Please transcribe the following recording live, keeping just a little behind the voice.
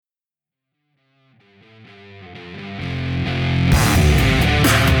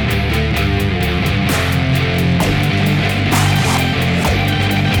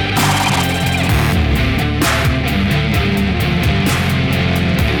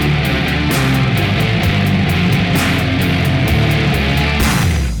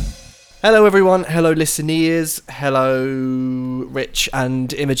Hello everyone, hello listeners, hello Rich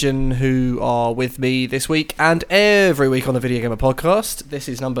and Imogen who are with me this week and every week on the Video Gamer Podcast. This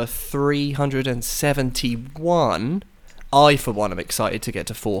is number 371. I, for one, am excited to get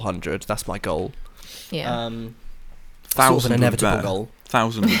to 400. That's my goal. Yeah. Sort of an inevitable goal.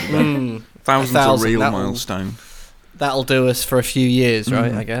 1,000 would be better. 1,000's a real milestone. That'll do us for a few years,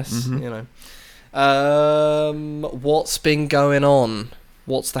 right, I guess, you know. What's been going on?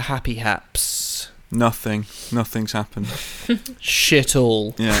 What's the happy haps? Nothing's happened. Shit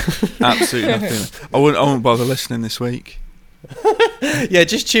all. Yeah, absolutely nothing. I won't bother listening this week. Yeah,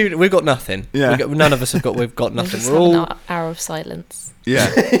 just tune. We've got nothing. Yeah. None of us have got. We've got nothing. Just We're all an hour of silence.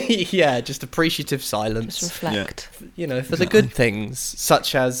 Yeah. yeah, just appreciative silence. Just reflect. You know, for the good things,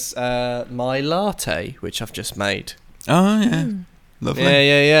 such as my latte, which I've just made. Oh yeah, lovely.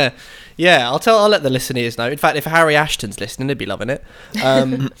 Yeah. I'll let the listeners know. In fact, if Harry Ashton's listening, he'd be loving it.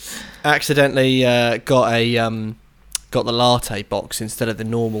 Accidentally got the latte box instead of the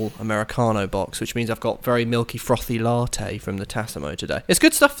normal Americano box, which means I've got very milky, frothy latte from the Tassimo today. It's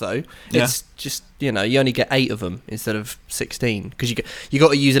good stuff though. Yeah. It's just, you know, you only get 8 of them instead of 16 because you got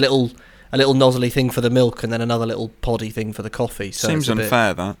to use a little nozzly thing for the milk and then another little poddy thing for the coffee. So seems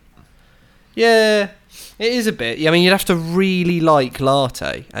unfair that. Yeah, it is a bit. I mean, you'd have to really like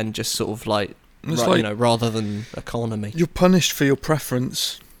latte and just sort of like, you know, rather than economy. You're punished for your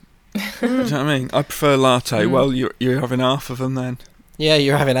preference. Do you know what I mean? I prefer latte. Well, you're having half of them then. Yeah,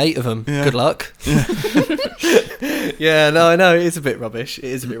 you're having 8 of them. Yeah. Good luck. Yeah. Yeah, no, I know. It is a bit rubbish.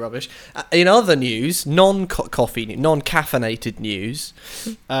 In other news, non-caffeinated news,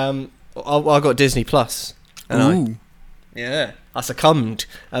 I got Disney Plus. Ooh. Yeah, I succumbed.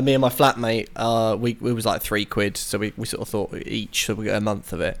 Me and my flatmate, we was like £3, so we sort of thought each, so we got a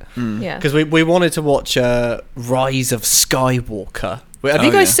month of it. Yeah. Because we wanted to watch Rise of Skywalker. Have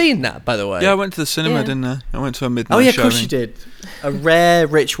you guys seen that, by the way? Yeah, I went to the cinema, Yeah. didn't I? I went to a midnight Oh yeah, of showing. course you did. A rare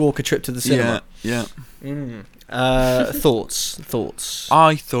Rich Walker trip to the cinema. Yeah. Thoughts?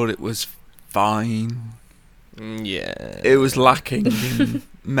 I thought it was fine. Yeah. It was lacking in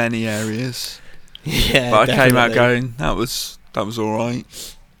many areas. Yeah, But I came out definitely. going, that was all right.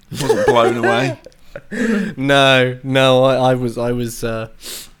 Wasn't blown away. No,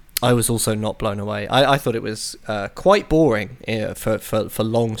 I was also not blown away. I thought it was quite boring for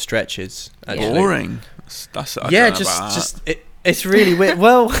long stretches. Actually. Boring. That's I Yeah, don't know about that. it's really weird.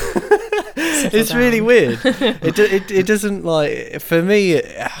 Well, it's really weird. It doesn't like for me.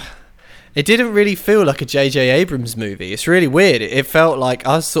 It didn't really feel like a J.J. Abrams movie. It's really weird. It felt like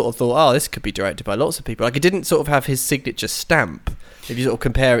I sort of thought, oh, this could be directed by lots of people. Like it didn't sort of have his signature stamp. If you sort of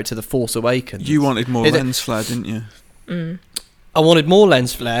compare it to The Force Awakens, You wanted more lens flare, didn't you? I wanted more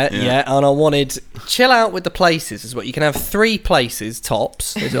lens flare, Yeah. and I wanted chill out with the places as well. You can have 3 places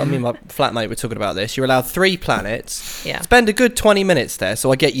tops. I mean, my flatmate were talking about this. You're allowed 3 planets. Yeah. Spend a good 20 minutes there,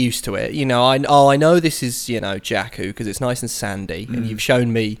 so I get used to it. You know, I know this is, you know, Jakku because it's nice and sandy, and you've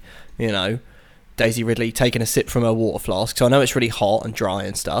shown me, you know, Daisy Ridley taking a sip from her water flask, so I know it's really hot and dry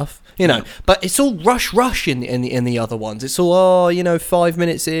and stuff. You know, but it's all rush in the other ones. It's all 5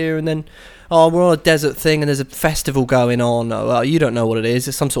 minutes here and then. Oh, we're on a desert thing and there's a festival going on. Oh, well, you don't know what it is.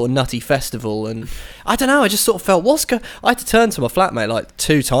 It's some sort of nutty festival. And I don't know. I just sort of felt, I had to turn to my flatmate like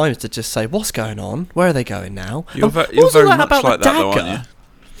 2 times to just say, what's going on? Where are they going now? You're What very was all much about like the that, though, dagger? aren't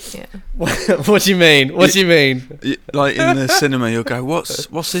Yeah. What do you mean? What do you mean? Like in the cinema, you'll go,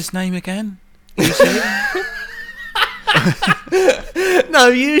 what's his name again? No,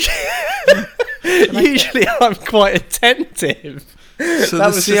 usually I'm quite attentive. So That the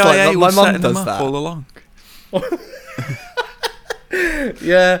was just CIA like, my was mum setting them does up that. all along.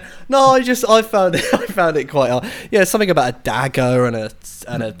 Yeah, no, I found it quite hard. Yeah, something about a dagger and a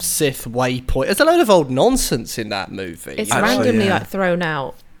Sith waypoint. There's a load of old nonsense in that movie. It's Actually, randomly yeah. like thrown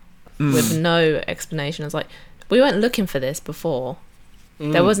out with no explanation. It's like we weren't looking for this before.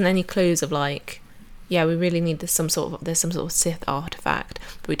 There wasn't any clues of like, yeah, we really need there's some sort of Sith artifact,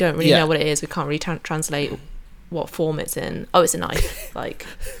 but we don't really know what it is. We can't really translate what form it's in. Oh, it's a knife. Like,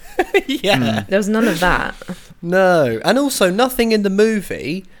 Yeah. there was none of that. No, and also nothing in the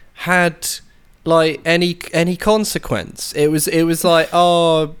movie had like any consequence. It was like,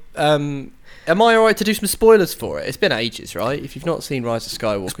 am I alright to do some spoilers for it? It's been ages, right? If you've not seen Rise of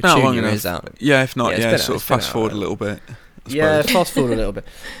Skywalker, Not long Junior enough. is out. Yeah, if not, Yeah, it's yeah, been sort out- of it's been fast out forward a a little bit. I Yeah, suppose. fast forward a little bit,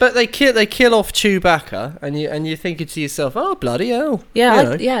 but they kill off Chewbacca, and you're thinking to yourself, oh bloody hell, Yeah, you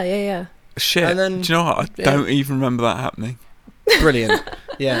know. yeah. Shit. And then- do you know what? I don't even remember that happening. Brilliant.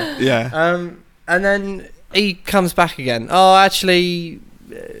 Yeah. Yeah. And then he comes back again. Oh, actually,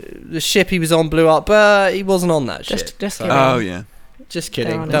 the ship he was on blew up, but he wasn't on that ship. Just So- kidding. Oh yeah. Just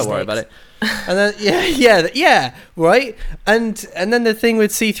kidding. on Don't his worry about sticks. it. And then yeah, right. And then the thing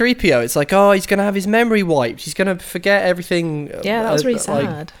with C-3PO, it's like, oh, he's gonna have his memory wiped. He's gonna forget everything. Yeah, that was really like,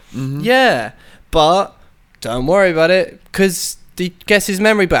 sad. Yeah, but don't worry about it because he gets his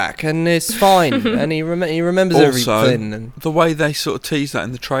memory back and it's fine, and he remembers Also, everything. And the way they sort of tease that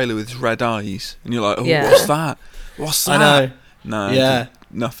in the trailer with his red eyes, and you're like, oh, Yeah. what's that? What's that? I know. No, Yeah.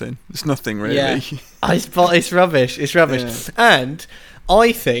 nothing. It's nothing really. Yeah. It's rubbish. It's rubbish. Yeah. And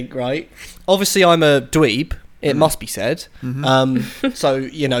I think, right, obviously I'm a dweeb, it must be said. So,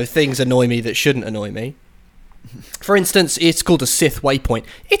 you know, things annoy me that shouldn't annoy me. For instance, it's called a Sith waypoint.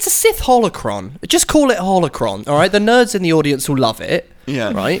 It's a Sith holocron. Just call it a holocron, all right? The nerds in the audience will love it,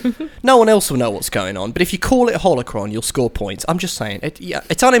 Yeah. right? No one else will know what's going on. But if you call it a holocron, you'll score points. I'm just saying.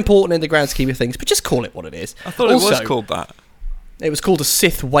 It's unimportant in the grand scheme of things, but just call it what it is. I thought it was called that. It was called a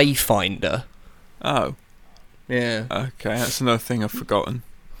Sith wayfinder. Oh, Yeah. okay. That's another thing I've forgotten.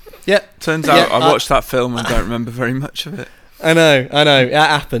 Yeah. Turns out Yeah, I watched that film and don't remember very much of it. I know. It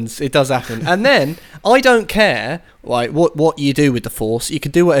happens. It does happen. And then I don't care, like what you do with the Force. You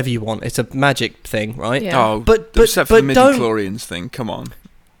can do whatever you want. It's a magic thing, right? Yeah. Oh, But except for the don't. midi-chlorians thing. Come on.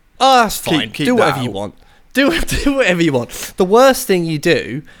 Oh, that's fine. Keep Do that whatever you out. want. Do whatever you want. The worst thing you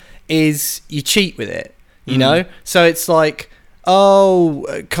do is you cheat with it. You know. So it's like, oh,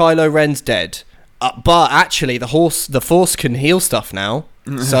 Kylo Ren's dead, but actually the Force can heal stuff now.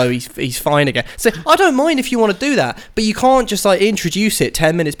 So he's fine again. So I don't mind if you want to do that, but you can't just like introduce it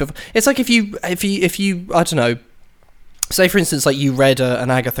 10 minutes before. It's like if you I don't know, say for instance like you read an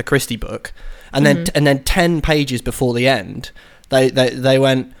Agatha Christie book, and then 10 pages before the end, they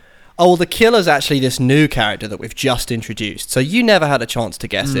went, oh, well, the killer's actually this new character that we've just introduced. So you never had a chance to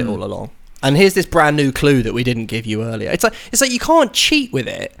guess it all along. And here's this brand new clue that we didn't give you earlier. It's like you can't cheat with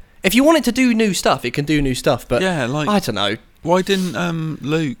it. If you want it to do new stuff, it can do new stuff. But Yeah, like I don't know. why didn't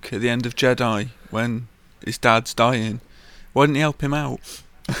Luke at the end of Jedi when his dad's dying? Why didn't he help him out?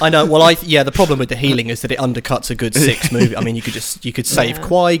 I know. Well, the problem with the healing is that it undercuts a good 6 movie. I mean, you could save Yeah.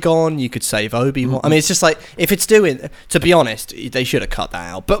 Qui-Gon, you could save Obi-Wan. I mean, it's just like if it's doing. To be honest, they should have cut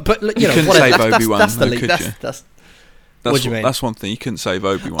that out. But you know, couldn't whatever. save Obi-Wan, That's the though, lead. could you? That's. That's What do you mean? That's one thing. You couldn't save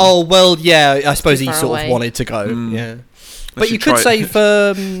Obi-Wan. Oh well, yeah. I suppose Too he far sort of away. wanted to go. Yeah. They But you should could try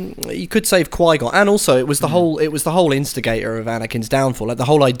save you could save Qui-Gon, and also it was the whole instigator of Anakin's downfall. Like the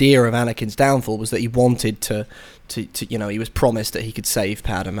whole idea of Anakin's downfall was that he wanted to you know, he was promised that he could save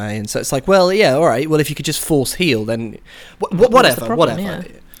Padme, and so it's like, well, yeah, all right. Well, if you could just force heal, then What's the problem, whatever. yeah.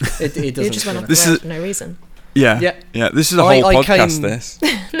 It You doesn't. just went off This the is- road for no reason. Yeah. This is a I whole podcast. came- This.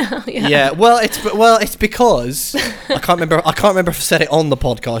 No, yeah. Yeah, well, it's because I can't remember if I said it on the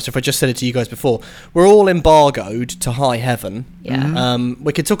podcast or if I just said it to you guys before. We're all embargoed to high heaven. Yeah.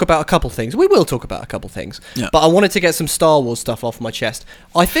 We could talk about a couple things. We will talk about a couple things. Yeah. But I wanted to get some Star Wars stuff off my chest.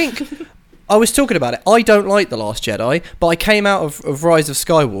 I think I was talking about it. I don't like The Last Jedi, but I came out of Rise of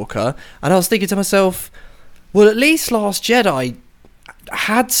Skywalker and I was thinking to myself, well, at least Last Jedi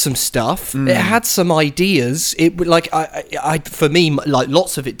had some stuff. It had some ideas. It would like I for me, like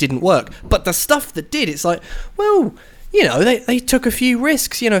lots of it didn't work, but the stuff that did, it's like, well, you know, they took a few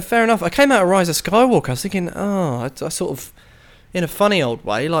risks. You know, fair enough. I came out of Rise of Skywalker. I was thinking, I sort of, in a funny old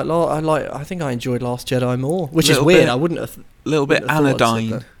way, I think I enjoyed Last Jedi more, which is Little weird. bit- I wouldn't have. A little bit Wouldn't have thought I'd said anodyne,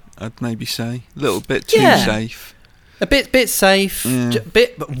 that. I'd maybe say. A little bit too Yeah. safe. A bit safe, Yeah.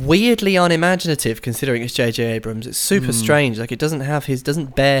 bit but weirdly unimaginative considering it's J.J. Abrams. It's super strange. Like it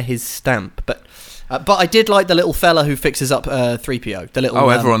doesn't bear his stamp. But I did like the little fella who fixes up 3PO. The little. Oh,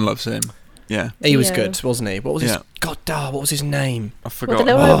 everyone loves him. Yeah, He was Yeah. good, wasn't he? What was his? Yeah. God, what was his name? I Well, forgot. the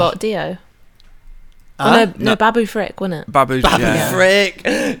little Oh. robot, Dio. Huh? No, Babu Frick, wasn't it? Babu. Babu Yeah. Frick.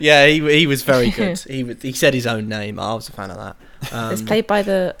 Yeah, he was very good. He said his own name. I was a fan of that. It's played by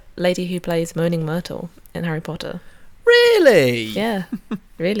the lady who plays Moaning Myrtle in Harry Potter. Really? Yeah,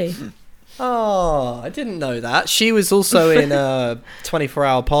 really. Oh, I didn't know that. She was also in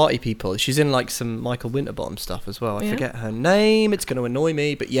 24-Hour Party People. She's in like some Michael Winterbottom stuff as well. I Yeah. forget her name. It's going to annoy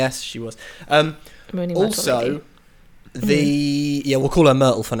me, but yes, she was. Moaning Myrtle Also, lady. we'll call her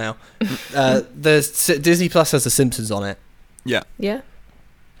Myrtle for now. Disney Plus has The Simpsons on it. Yeah. Yeah.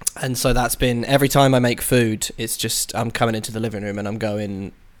 And so that's been, every time I make food, it's just, I'm coming into the living room and I'm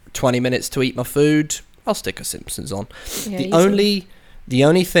going 20 minutes to eat my food. I'll stick a Simpsons on. Yeah, The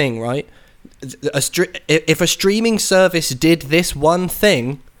only thing, right? If a streaming service did this one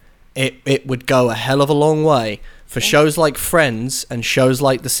thing, it would go a hell of a long way. For shows like Friends and shows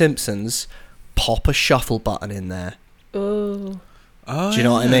like The Simpsons, pop a shuffle button in there. Oh. Oh, Do you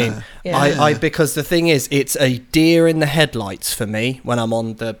know what I mean? Yeah. I because the thing is, it's a deer in the headlights for me when I'm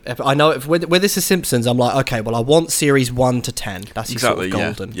on the. I know with this is Simpsons, I'm like, okay, well, I want series 1 to 10. That's your Exactly, sort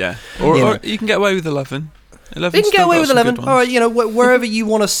of golden. yeah. Or, You or know. you can get away with 11. You can get away with 11. All right, wherever you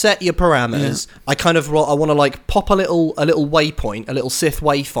want to set your parameters. I kind of I want to like pop a little waypoint, a little Sith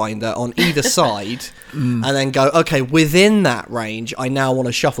wayfinder on either side, and then go, okay, within that range, I now want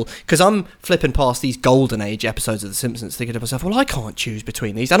to shuffle, because I'm flipping past these golden age episodes of The Simpsons, thinking to myself, well, I can't choose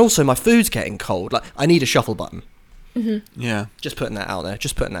between these, and also my food's getting cold. Like, I need a shuffle button. Yeah. Just putting that out there.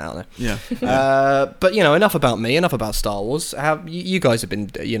 Yeah. But enough about me. Enough about Star Wars. How you guys have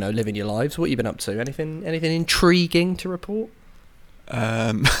been, living your lives? What have you been up to? Anything intriguing to report?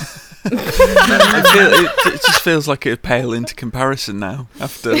 It just feels like it pale into comparison now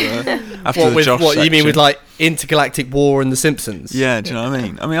after the Josh What you mean section. with like Intergalactic War and The Simpsons? Yeah, do you know what I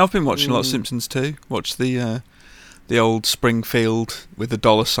mean? I mean, I've been watching a lot of Simpsons too. Watched the old Springfield with the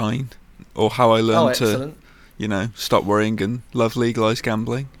dollar sign, or How I Learned to, excellent. Stop worrying and love legalized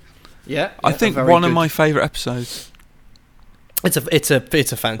gambling. Yeah, I think one of my favourite episodes. It's a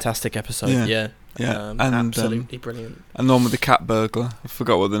fantastic episode. Yeah. Yeah, and absolutely brilliant. And the one with the cat burglar. I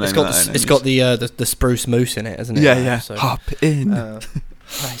forgot what the name of that is. It's got the spruce moose in it, hasn't it? Yeah. So, Hop in. I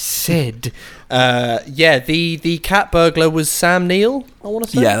said, the cat burglar was Sam Neill, I want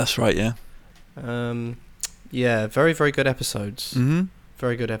to say. Yeah, that's right. Yeah. Yeah, very, very good episodes. Mm-hmm.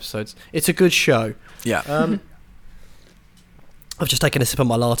 Very good episodes. It's a good show. Yeah. I've just taken a sip of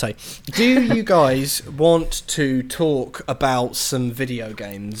my latte. Do you guys want to talk about some video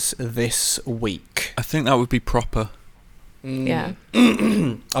games this week? I think that would be proper. Yeah.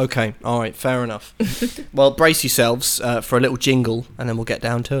 Okay, alright, fair enough. Well, brace yourselves for a little jingle, and then we'll get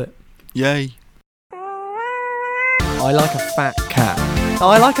down to it. Yay. I like a fat cat.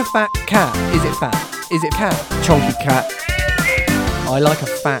 I like a fat cat. Is it fat? Is it cat? Chonky cat. I like a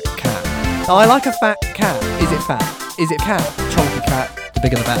fat cat. I like a fat cat. Is it fat? Is it cat? Chonky cat. The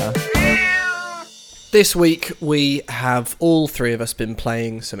bigger the better. This week we have all three of us been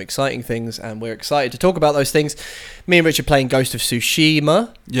playing some exciting things, and we're excited to talk about those things. Me and Rich are playing Ghost of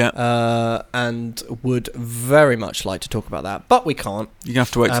Tsushima. Yeah. And would very much like to talk about that, but we can't. You're going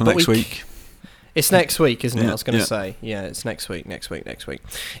to have to wait till next week. It's next week, isn't it? Yeah, I was going to say. Yeah, it's next week.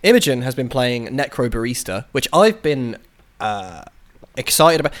 Imogen has been playing Necro Barista, which I've been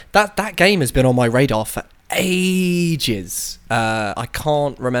excited about. That game has been on my radar for ages. I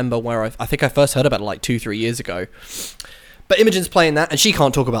can't remember where I think I first heard about it like 2-3 years ago. But Imogen's playing that, and she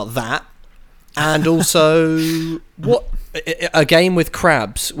can't talk about that. And also, a game with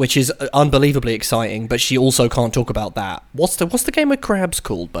crabs, which is unbelievably exciting, but she also can't talk about that. What's the game with crabs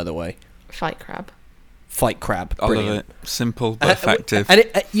called, by the way? Fight Crab. Fight Crab. I Brilliant. love it. Simple but effective. And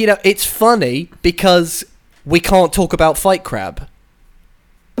it's funny because we can't talk about Fight Crab.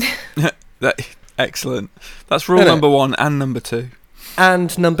 Excellent. That's rule number 1 and number 2.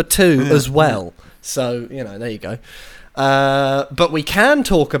 And number 2 as well. So, there you go. But we can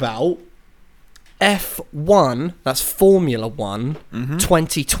talk about F1, that's Formula 1,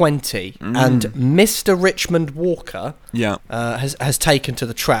 2020, and Mr. Richmond Walker has taken to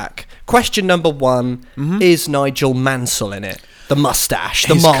the track. Question number 1, is Nigel Mansell in it? The mustache,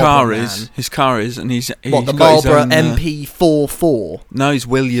 the Marlboro man. His car is, and he's the got Marlboro his own, MP44? No, he's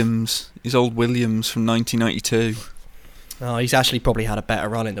Williams. His old Williams from 1992. Oh, he's actually probably had a better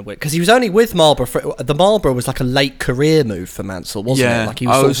run in the whip, because he was only with Marlboro. The Marlboro was like a late career move for Mansell, wasn't it? Like he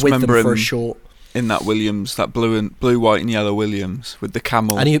was sort of with them for a short. In that Williams, that blue, white, and yellow Williams with the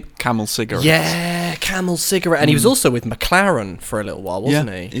Camel cigarette. Yeah, Camel cigarette, and he was also with McLaren for a little while, wasn't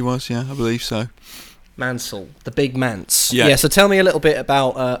he? He was. Yeah, I believe so. Mansell, the big Mance. Yeah. So tell me a little bit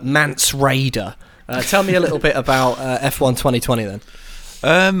about Mance Raider. Tell me a little bit about F1 2020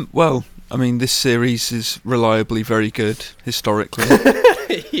 then. Well, I mean, this series is reliably very good historically.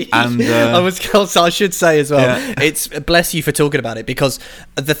 And I should say as well, it's bless you for talking about it, because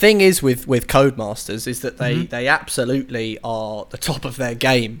the thing is with Codemasters is that they absolutely are the top of their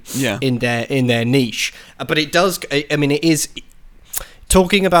game in their niche. But it does, I mean, it is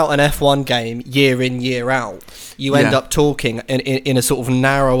talking about an F1 game year in, year out. You end up talking in a sort of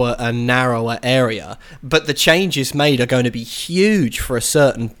narrower and narrower area, but the changes made are going to be huge for a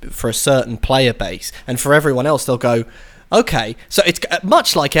certain player base, and for everyone else they'll go, okay, so it's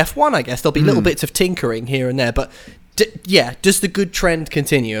much like F1, I guess. There'll be little bits of tinkering here and there, but does the good trend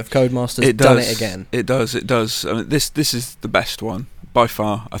continue? Have Codemasters done it again? It does. I mean, this is the best one by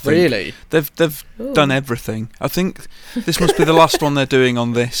far, I think. Really? They've done everything. I think this must be the last one they're doing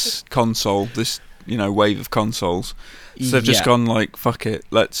on this console, this wave of consoles. So they've just gone like, fuck it,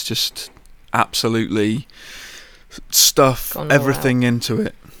 let's just absolutely stuff Gone all everything into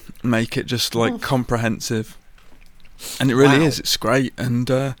it, make it just like comprehensive. And it really is. It's great, and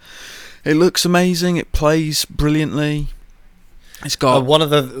it looks amazing. It plays brilliantly. It's got one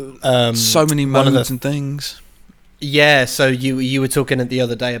of the so many modes and things. Yeah, so you were talking the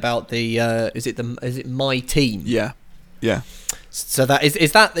other day about the is it My Team? Yeah. So that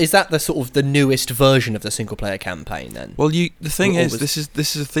is that the sort of the newest version of the single player campaign then? Well, the thing is, this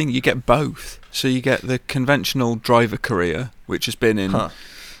is a thing, you get both. So you get the conventional driver career, which has been in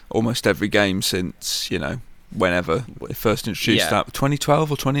almost every game since, whenever they first introduced that,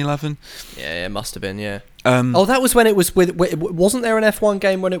 2012 or 2011. Yeah, it must have been. Yeah. That was when it was wasn't there an F1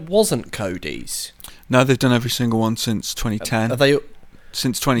 game when it wasn't Cody's? No, they've done every single one since 2010. Are they?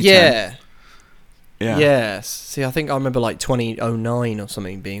 Since 2010. Yeah. Yeah. Yes. See, I think I remember like 2009 or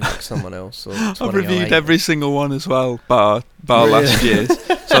something being like someone else. Or I've reviewed every single one as well, bar last year's.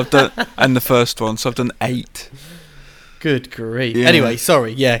 So I've done, and the first one. So I've done 8. Good grief. Yeah. Anyway,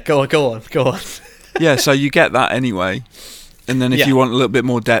 sorry. Yeah, go on. Yeah, so you get that anyway. And then if you want a little bit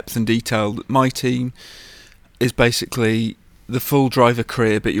more depth and detail, My Team is basically the full driver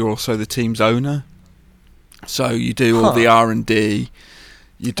career, but you're also the team's owner. So you do all the R&D,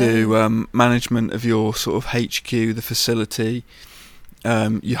 you do management of your sort of HQ, the facility.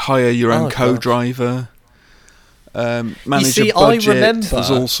 You hire your own co-driver, manage a budget. There's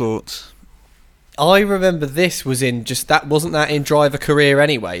all sorts. I remember this was in wasn't that in driver career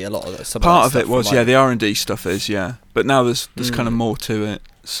anyway? A lot of that. Part of it was, the R&D stuff is, but now there's kind of more to it.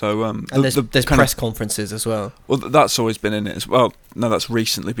 So and there's press conferences as well. Well, that's always been in it as well. No, that's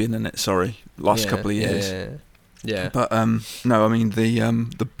recently been in it. Sorry, last couple of years. Yeah. But no, I mean the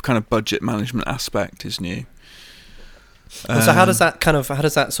kind of budget management aspect is new. So how does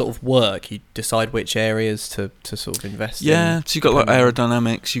that sort of work? You decide which areas to sort of invest in? Yeah, so you've got like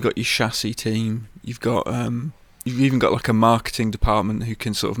aerodynamics, you've got your chassis team, you've got you've even got like a marketing department who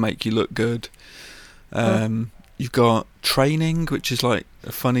can sort of make you look good. You've got training, which is like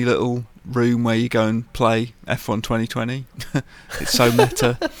a funny little room where you go and play F1 2020. It's so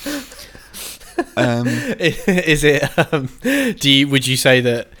meta. Is it? Would you say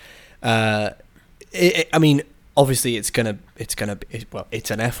that? I mean, obviously, it's an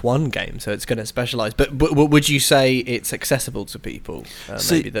F1 game, so it's gonna specialise. But would you say it's accessible to people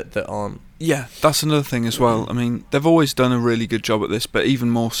maybe that aren't? Yeah, that's another thing as well. I mean, they've always done a really good job at this, but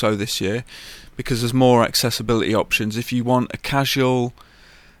even more so this year, because there's more accessibility options. If you want a casual,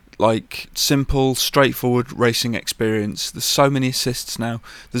 like simple, straightforward racing experience, there's so many assists now.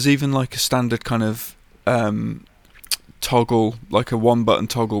 There's even like a standard kind of toggle, like a one-button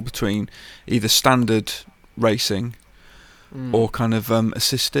toggle between either standard racing or kind of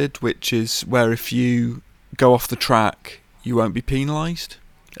assisted, which is where if you go off the track, you won't be penalised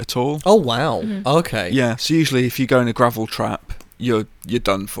at all. Oh wow! Mm-hmm. Okay. Yeah. So usually, if you go in a gravel trap, you're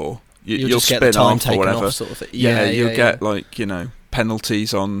done for. You'll spin get the time off or whatever. Off sort of thing. You'll get like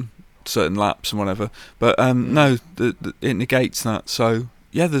penalties on certain laps and whatever. But no, it negates that. So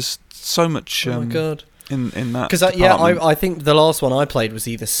yeah, there's so much. Oh my god. In that. Because I think the last one I played was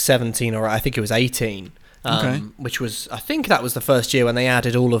either 17 or I think it was 18. Which was, I think that was the first year when they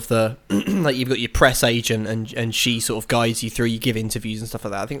added all of the, like you've got your press agent and she sort of guides you through, you give interviews and stuff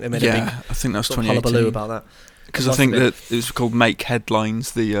like that. I think they made a big I think that's 2018. hullabaloo about that. Because I think that it was called Make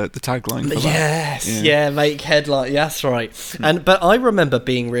Headlines, the tagline for that. Yes, Make Headlines, that's right. But I remember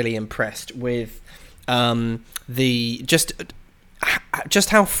being really impressed with just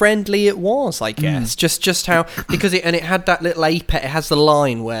how friendly it was, I guess. Just how, because it had that little apex, it has the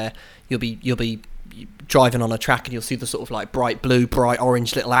line where you'll be driving on a track and you'll see the sort of like bright blue, bright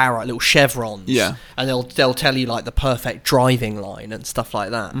orange little arrow, little chevrons. Yeah. And they'll tell you like the perfect driving line and stuff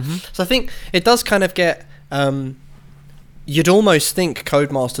like that. Mm-hmm. So I think it does kind of get you'd almost think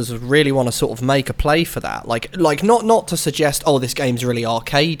Codemasters would really want to sort of make a play for that. Like not to suggest, oh, this game's really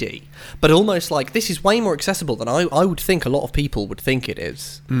arcadey, but almost like this is way more accessible than I would think a lot of people would think it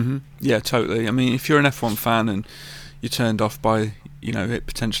is. Mm-hmm. Yeah, totally. I mean, if you're an F1 fan and you're turned off by, it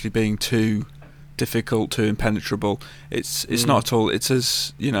potentially being too difficult, too impenetrable, it's not at all. It's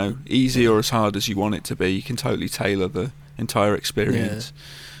as easy or as hard as you want it to be. You can totally tailor the entire experience,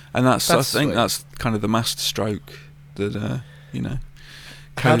 and I think that's kind of the master stroke that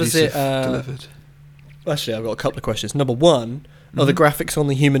how does it delivered. Actually, I've got a couple of questions. Number one, are the graphics on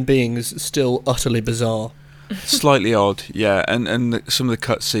the human beings still utterly bizarre? Slightly odd, yeah, and some of the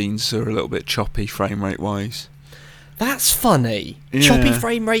cutscenes are a little bit choppy frame rate wise. That's funny. Yeah. Choppy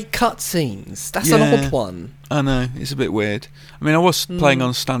frame rate cutscenes. That's an odd one. I know, it's a bit weird. I mean, I was playing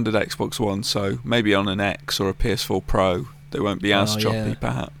on standard Xbox One, so maybe on an X or a PS4 Pro, they won't be as choppy,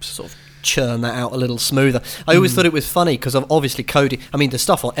 perhaps. Sort of churn that out a little smoother. I always thought it was funny because obviously Cody. I mean, the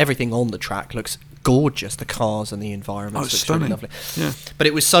stuff on everything on the track looks gorgeous. The cars and the environments look really lovely. Yeah. But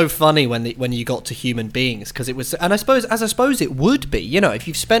it was so funny when you got to human beings, because it was, and I suppose it would be. You know, if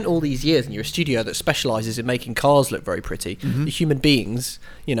you've spent all these years and you're a studio that specialises in making cars look very pretty, the human beings,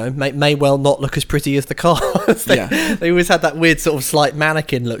 you know, may well not look as pretty as the cars. They always had that weird sort of slight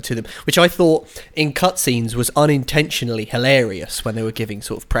mannequin look to them, which I thought in cutscenes was unintentionally hilarious when they were giving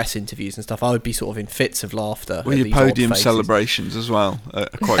sort of press interviews and stuff. I would be sort of in fits of laughter. Well, your podium celebrations as well are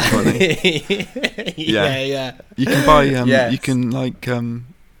quite funny. Yeah. You can buy you can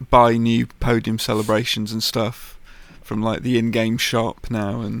buy new podium celebrations and stuff from like the in-game shop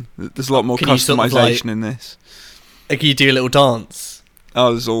now, and there's a lot more customization in this. Can you do a little dance?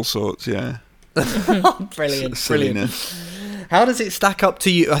 Oh, there's all sorts, yeah. Brilliant. How does it stack up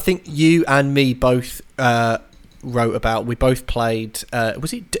to you? I think you and me both wrote about. We both played. It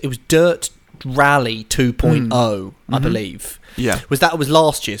was Dirt Rally 2.0, I believe. Yeah. Was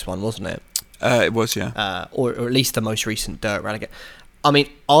last year's one, wasn't it? It was, yeah. Or at least the most recent Dirt Rally game. I mean,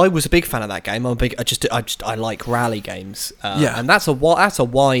 I was a big fan of that game. I like rally games. And that's a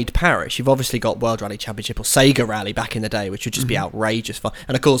wide parish. You've obviously got World Rally Championship or Sega Rally back in the day, which would just be outrageous fun.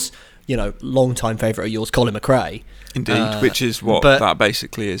 And of course, you know, long-time favourite of yours, Colin McRae. Indeed, which is what that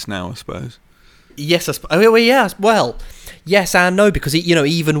basically is now, I suppose. Yes, yes and no, because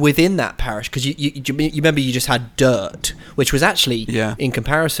even within that parish, because you remember you just had Dirt, which was actually in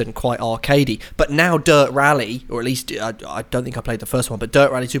comparison quite arcadey, but now Dirt Rally, or at least I don't think I played the first one, but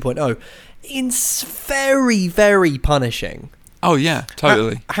Dirt Rally 2.0, it's very, very punishing. Oh yeah,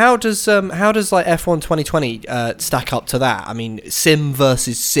 totally. How does like F1 2020 stack up to that? I mean, sim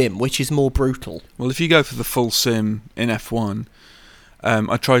versus sim, which is more brutal? Well, if you go for the full sim in F1.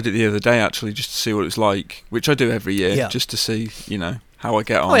 I tried it the other day actually, just to see what it's like, which I do every year, just to see, how I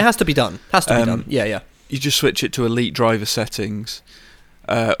get on. Oh, it has to be done. Yeah. You just switch it to elite driver settings.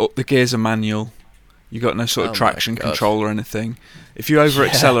 The gears are manual. You got no sort of traction control or anything. If you over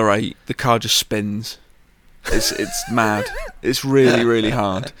accelerate, the car just spins. It's mad. It's really, really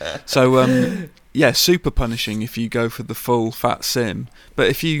hard. So super punishing if you go for the full fat sim. But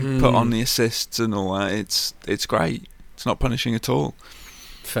if you put on the assists and all that, it's great. It's not punishing at all.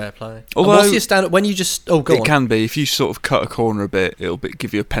 Fair play. Although, what's your standard when you just? Oh, go on. It can be if you sort of cut a corner a bit. It'll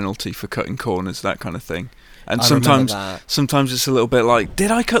give you a penalty for cutting corners, that kind of thing. And sometimes it's a little bit like,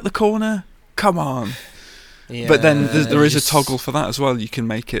 did I cut the corner? Come on. Yeah, but then there is a toggle for that as well. You can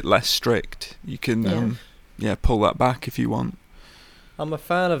make it less strict. You can pull that back if you want. I'm a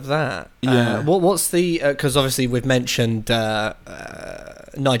fan of that. Yeah. What's the? Because obviously we've mentioned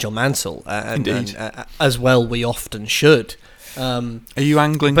Nigel Mansell, and as well we often should. Are you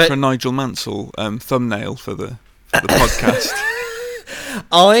angling for a Nigel Mansell thumbnail for the podcast?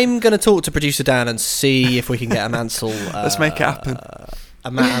 I'm going to talk to producer Dan and see if we can get a Mansell. Let's make it happen.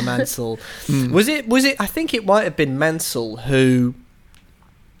 A Mansell. Was it? I think it might have been Mansell who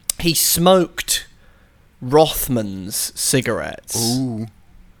he smoked Rothman's cigarettes. Ooh.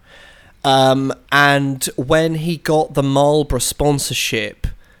 And when he got the Marlboro sponsorship,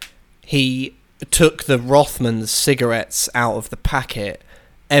 he took the Rothman's cigarettes out of the packet,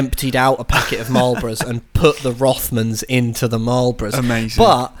 emptied out a packet of Marlboros, and put the Rothmans into the Marlboros. Amazing.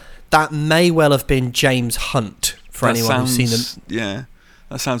 But that may well have been James Hunt, for anyone who's seen them. Yeah,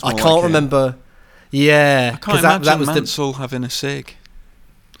 that sounds more I can't remember. Yeah. I can't imagine that was Mansell having a cig.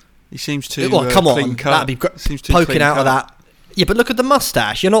 He seems to come on, clean cut. That'd be poking out of that. Yeah, but look at the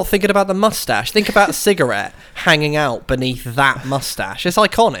mustache. You're not thinking about the mustache. Think about a cigarette hanging out beneath that mustache. It's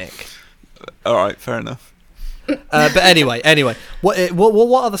iconic. All right, fair enough. But anyway,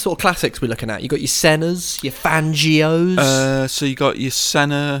 what other sort of classics we're looking at? You got your Sennas, your Fangios. So you got your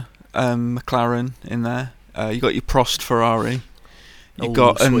Senna, McLaren in there. You got your Prost Ferrari. You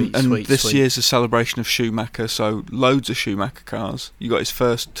got this year's a celebration of Schumacher, so loads of Schumacher cars. You got his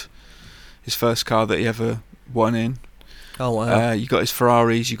first car that he ever won in. Oh wow! You got his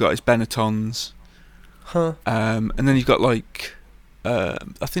Ferraris, you got his Benettons, and then you've got like I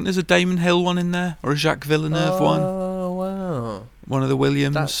think there's a Damon Hill one in there, or a Jacques Villeneuve one. Oh wow! One of the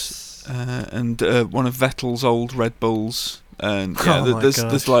Williams, and one of Vettel's old Red Bulls. And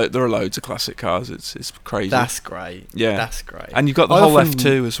there are loads of classic cars. It's crazy. That's great. Yeah, that's great. And you've got the whole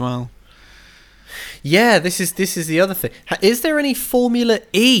F2 as well. Yeah, this is the other thing. Is there any Formula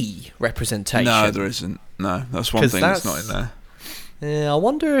E representation? No, there isn't. No, that's one thing that's not in there. Yeah, I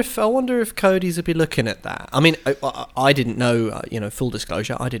wonder if Cody's would be looking at that. I mean, I didn't know. Full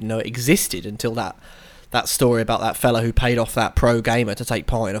disclosure, I didn't know it existed until that story about that fella who paid off that pro gamer to take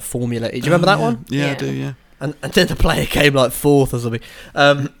part in a Formula E. Do you remember that one? Yeah, I do. Yeah. and then the player came like fourth or something.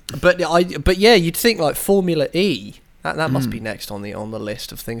 But yeah, you'd think like Formula E. That must be next on the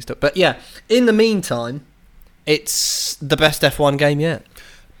list of things to. But yeah, in the meantime, it's the best F1 game yet.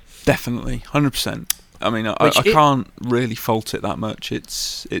 Definitely, 100%. I mean, I can't really fault it that much.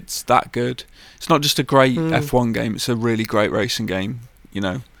 It's that good. It's not just a great F1 game. It's a really great racing game. You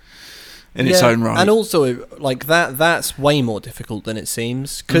know, in its own right. And also, like that's way more difficult than it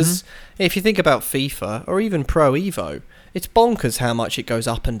seems. Because if you think about FIFA or even Pro Evo, it's bonkers how much it goes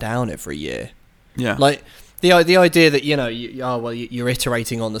up and down every year. Yeah. Like the idea that you're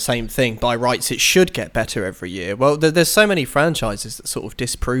iterating on the same thing. By rights, it should get better every year. Well, there's so many franchises that sort of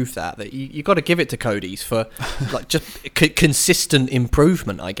disprove that you got to give it to Cody's for like just consistent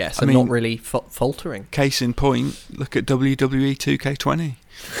improvement, I guess, and not really faltering. Case in point, look at WWE 2K20.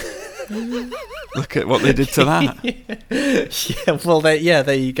 Look at what they did to that.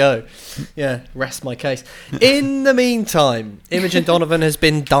 There you go. Yeah, rest my case. In the meantime, Imogen Donovan has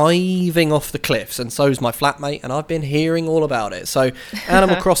been diving off the cliffs, and so's my flatmate, and I've been hearing all about it. So,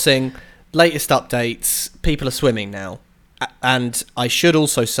 Animal Crossing, latest updates, people are swimming now. And I should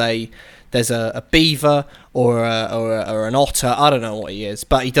also say there's a beaver or an otter, I don't know what he is,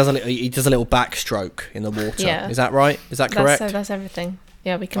 but he does a little backstroke in the water. Yeah. Is that right? Is that correct? That's everything.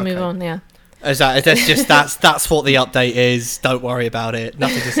 Yeah, we can move on. Yeah. That's what the update is. Don't worry about it.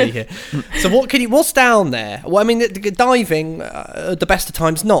 Nothing to see here. So what's down there? Well, I mean, diving at the best of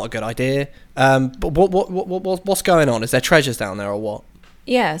times not a good idea. But what's going on? Is there treasures down there or what?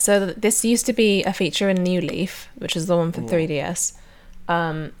 Yeah. So this used to be a feature in New Leaf, which is the one for 3DS,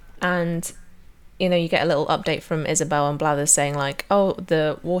 and you get a little update from Isabelle and Blathers saying like, oh,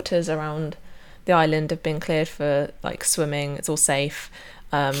 the waters around the island have been cleared for like swimming. It's all safe.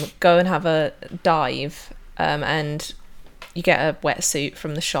 Go and have a dive, and you get a wetsuit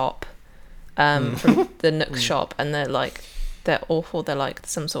from the shop, from the Nook shop, and they're awful. They're like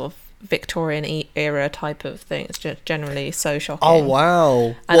some sort of Victorian era type of thing. It's just generally so shocking. Oh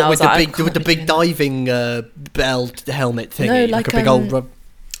wow! And what, with the big diving bell helmet thing? No, like a big old.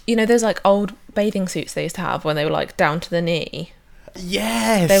 Those like old bathing suits they used to have when they were like down to the knee.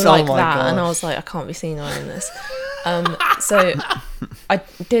 Yes, they were like that, gosh. and I was like, I can't be seen wearing this. So I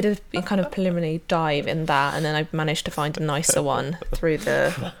did a kind of preliminary dive in that, and then I managed to find a nicer one through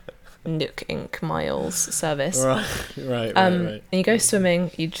the Nook Inc. Miles service. Right. And you go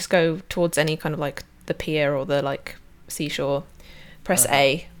swimming. You just go towards any kind of like the pier or the like seashore. Press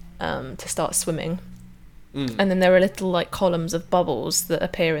A to start swimming. And then there are little like columns of bubbles that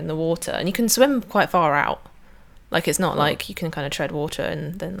appear in the water, and you can swim quite far out. Like it's not like you can kind of tread water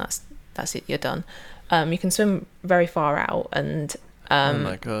and then that's it, you're done. You can swim very far out, and oh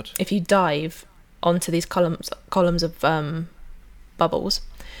my God. If you dive onto these columns of bubbles,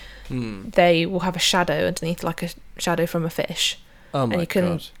 they will have a shadow underneath, like a shadow from a fish. Oh my God. And you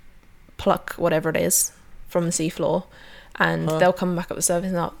can pluck whatever it is from the seafloor, and they'll come back up the surface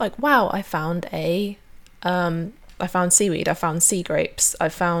and they're like, wow, I found seaweed, I found sea grapes, I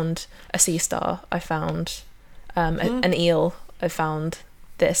found a sea star, I found an eel, I found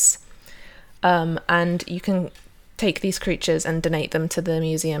this. And you can take these creatures and donate them to the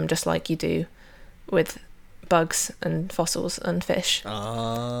museum, just like you do with bugs and fossils and fish.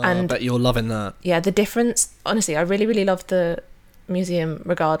 I bet you're loving that. Yeah, the difference, honestly, I really, really love the museum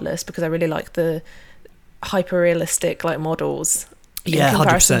regardless, because I really like the hyper-realistic like models in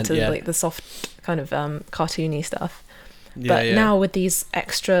comparison to like the soft kind of cartoony stuff. Now with these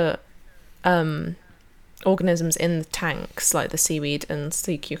extra organisms in the tanks, like the seaweed and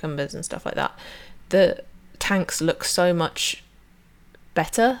sea cucumbers and stuff like that, the tanks look so much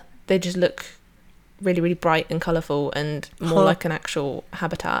better. They just look really, really bright and colourful and more like an actual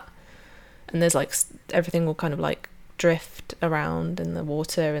habitat. And there's like everything will kind of like drift around in the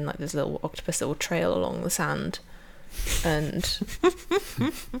water, and like there's a little octopus that will trail along the sand, and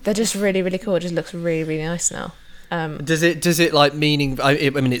they're just really, really cool. It just looks really, really nice now. Does it like meaning? I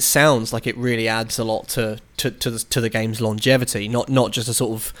mean, it sounds like it really adds a lot to the game's longevity. Not just a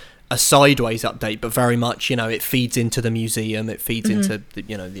sort of a sideways update, but very much it feeds into the museum. It feeds into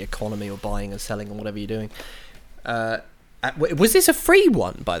the economy or buying and selling or whatever you're doing. Was this a free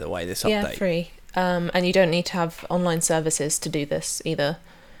one, by the way? This update? Yeah, free. And you don't need to have online services to do this either.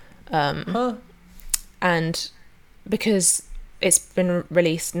 And because it's been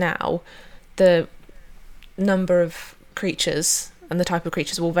released now, the number of creatures and the type of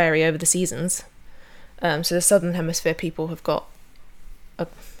creatures will vary over the seasons. So the Southern Hemisphere people have got a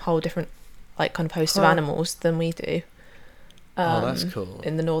whole different like kind of host of animals than we do. That's cool.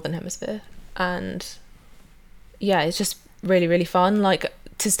 In the Northern Hemisphere. And yeah, it's just really, really fun. Like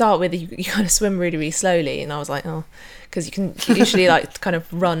to start with, you kind of swim really, really slowly, and I was like, oh, because you can usually like kind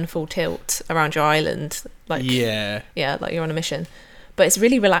of run full tilt around your island, like yeah, like you're on a mission. But it's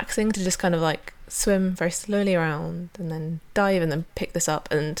really relaxing to just kind of like swim very slowly around and then dive and then pick this up,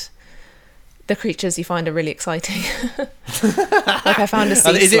 and the creatures you find are really exciting. Like I found a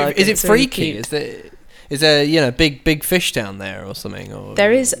sea slug. Is it freaky? Really is there big fish down there or something? Or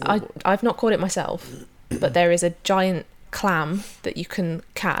there is. I've not caught it myself, but there is a giant clam that you can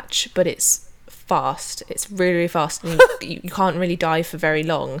catch, but it's fast. It's really, really fast, and you can't really dive for very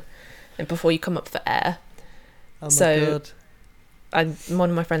long before you come up for air. Oh my God. One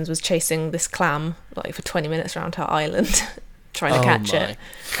of my friends was chasing this clam like for 20 minutes around her island, trying to catch it.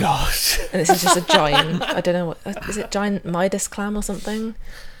 Gosh. And this is just a giant. I don't know what is it. Giant Midas clam or something.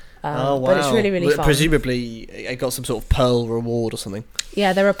 Oh wow! But it's really, really fun. Presumably, it got some sort of pearl reward or something.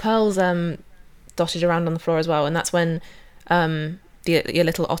 Yeah, there are pearls dotted around on the floor as well, and that's when your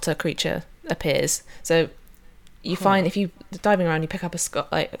little otter creature appears. So you find if you diving around, you pick up a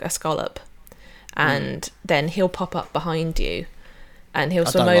scallop, and then he'll pop up behind you, and he'll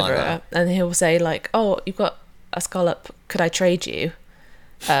swim over it, and he'll say like, "Oh, you've got a scallop. Could I trade you?"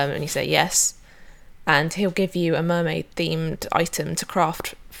 And you say yes, and he'll give you a mermaid-themed item to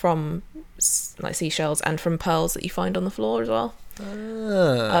craft from like seashells and from pearls that you find on the floor as well.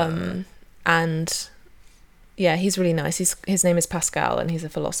 And yeah, he's really nice. His name is Pascal, and he's a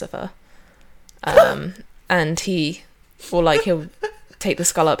philosopher. And he will he'll take the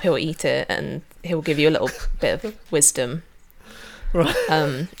skull up, he'll eat it, and he'll give you a little bit of wisdom. Right.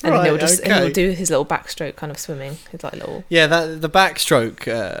 And then he'll do his little backstroke kind of swimming. His like little the backstroke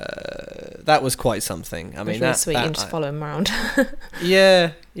that was quite something. I mean, really sweet. You can just follow him around.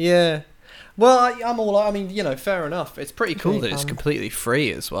 Yeah. Well, I'm all. I mean, fair enough. It's pretty cool really that it's fun. completely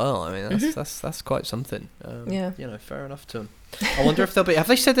free as well. I mean, that's quite something. Yeah. Fair enough to them. I wonder if there'll be. Have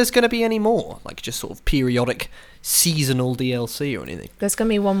they said there's going to be any more, like just sort of periodic, seasonal DLC or anything? There's going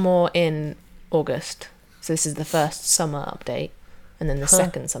to be one more in August. So this is the first summer update, and then the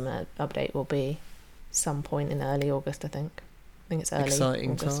second summer update will be some point in early August. I think it's early.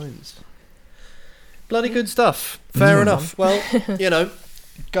 Exciting August. times. Bloody good stuff. Fair enough. Well,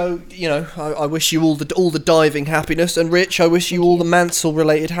 go. I wish you all the diving happiness, and Rich, I wish you all the Mansell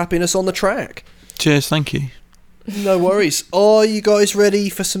related happiness on the track. Cheers, thank you. No worries. Are you guys ready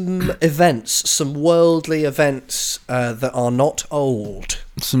for some events, some worldly events that are not old?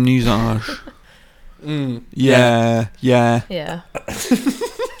 Some news Are you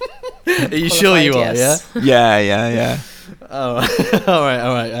sure you are? Yes. Yeah. Oh, all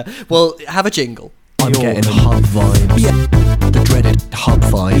right. Well, have a jingle. I'm getting hub vibes. Yeah. The dreaded hub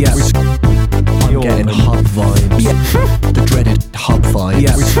vibes. Yeah. I'm getting hub vibes. Yeah. The dreaded hub vibes.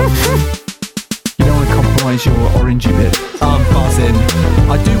 Yeah. You don't want to compromise your orangey bit. I'm buzzing.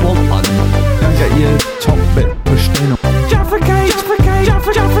 I do want one. Don't get your top bit pushed in. Jaffa Cage.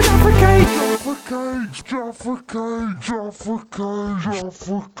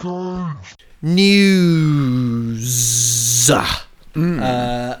 News.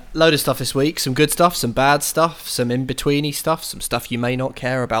 Load of stuff this week. Some good stuff, some bad stuff, some in-betweeny stuff, some stuff you may not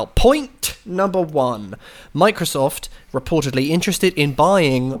care about. Point number 1. Microsoft reportedly interested in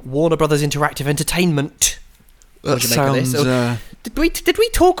buying Warner Brothers Interactive Entertainment. That sounds... Did we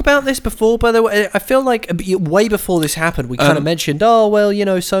talk about this before, by the way? I feel like way before this happened, we kind of mentioned,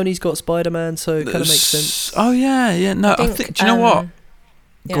 Sony's got Spider-Man, so it kind of makes sense. Oh, yeah. No, I think do you know what?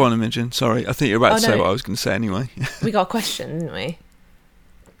 Yeah. Go on, Imogen. Sorry, I think you're about to say what I was going to say anyway. We got a question, didn't we?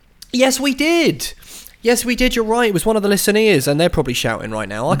 Yes, we did. You're right. It was one of the listeners, and they're probably shouting right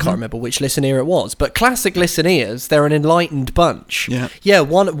now. I can't remember which listener it was, but classic listeners. They're an enlightened bunch. Yeah.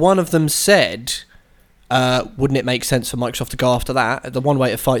 One of them said, "Wouldn't it make sense for Microsoft to go after that? The one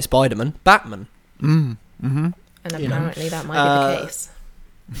way to fight Spider-Man, Batman." And apparently that might be the case.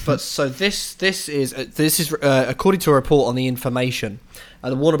 But so this is according to a report on The Information.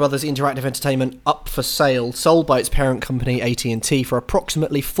 The Warner Brothers Interactive Entertainment up for sale, sold by its parent company AT&T for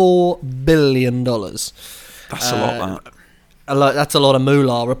approximately $4 billion. That's a lot. That's a lot of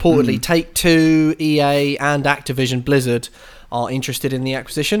moolah. Reportedly, Take-Two, EA, and Activision Blizzard are interested in the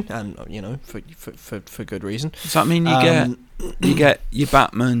acquisition, and for good reason. Does that mean you get your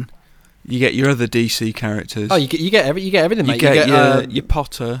Batman, you get your other DC characters? Oh, you get everything, mate. You get your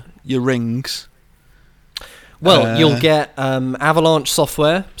Potter, your rings. Well, you'll get Avalanche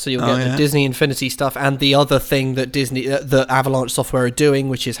Software, so you'll get the Disney Infinity stuff, and the other thing that that Avalanche Software are doing,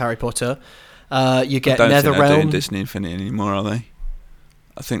 which is Harry Potter. You get NetherRealm. Think they're doing Disney Infinity anymore, are they?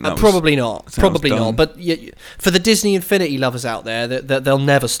 I think that probably not. Probably not. But for the Disney Infinity lovers out there, that they'll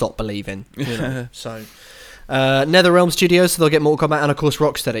never stop believing. So, NetherRealm Studios, so they'll get Mortal Kombat, and of course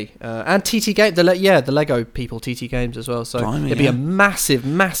Rocksteady and TT Games. The Lego people, TT Games as well. So it'd be a massive,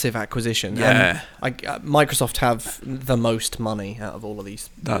 massive acquisition. Yeah, Microsoft have the most money out of all of these.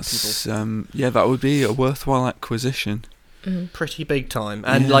 That's that would be a worthwhile acquisition. Pretty big time,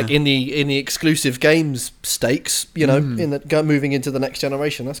 and like in the exclusive games stakes, in the moving into the next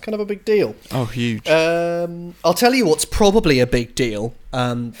generation, that's kind of a big deal. Oh, huge! I'll tell you what's probably a big deal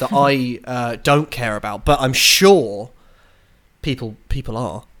that I don't care about, but I'm sure people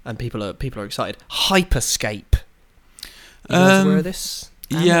are, and people are excited. Hyperscape. You guys aware of this?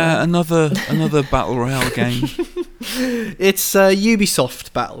 Yeah, another battle royale game. It's a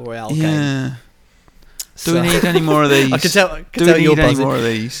Ubisoft battle royale game. Yeah. Do we need any more of these? I can tell we you're need any buzzing. more of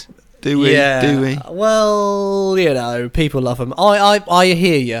these? Do we? Yeah. Do we? Well, people love them. I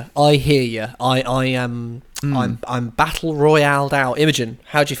hear you. I am. I'm battle royaled out. Imogen,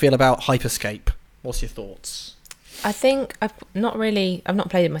 how do you feel about Hyperscape? What's your thoughts? I think I've not played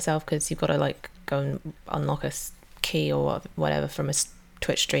it myself because you've got to like go and unlock a key or whatever from a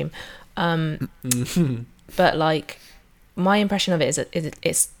Twitch stream. But like my impression of it is that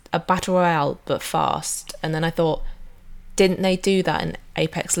it's a battle royale but fast. And then I thought, didn't they do that in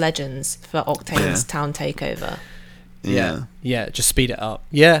Apex Legends for Octane's Town Takeover? Yeah, just speed it up.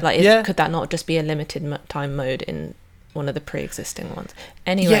 Could that not just be a limited time mode in one of the pre-existing ones?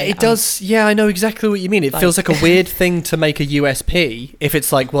 Anyway, it does. Yeah, I know exactly what you mean. It feels like a weird thing to make a USP if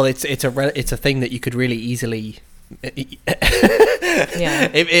it's like, well, it's a thing that you could really easily. It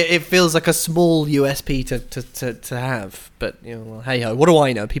feels like a small USP to have, but well, hey ho, what do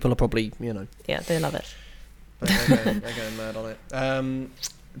I know? People are probably they love it. They're going mad on it.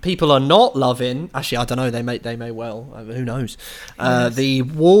 People are not loving. Actually, I don't know. They may well. Who knows? The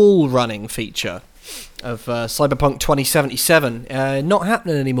wall running feature of Cyberpunk 2077 not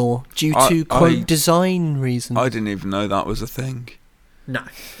happening anymore due to quote design reasons. I didn't even know that was a thing. No,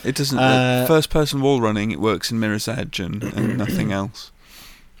 it doesn't. First-person wall running, it works in Mirror's Edge and nothing else.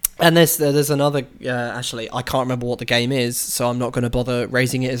 And there's another. Actually, I can't remember what the game is, so I'm not going to bother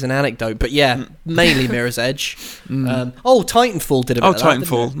raising it as an anecdote. But yeah, mainly Mirror's Edge. Titanfall did a bit of that,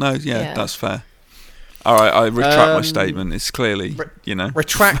 Titanfall. No, that's fair. All right, I retract my statement. It's clearly,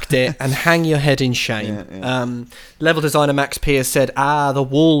 Retract it and hang your head in shame. Yeah. Level designer Max Pierce said, the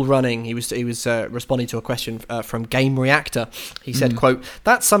wall running. He was responding to a question from Game Reactor. He said, quote,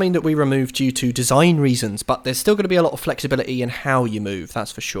 that's something that we removed due to design reasons, but there's still going to be a lot of flexibility in how you move,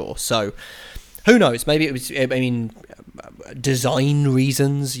 that's for sure. So, who knows? Maybe it was, design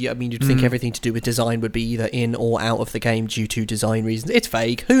reasons. You'd think everything to do with design would be either in or out of the game due to design reasons. It's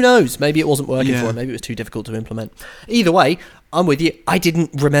vague. Who knows? Maybe it wasn't working for him. Maybe it was too difficult to implement. Either way, I'm with you. I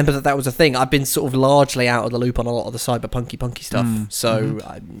didn't remember that was a thing. I've been sort of largely out of the loop on a lot of the cyberpunky stuff.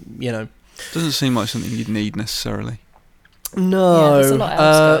 Doesn't seem like something you'd need necessarily. No. There's a lot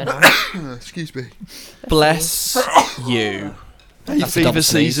else going on. Excuse me. Bless you. That's fever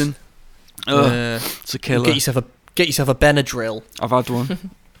season. It's a killer. Get yourself a Benadryl. I've had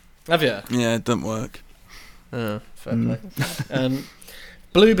one. Have you? Yeah, it doesn't work. Fair play.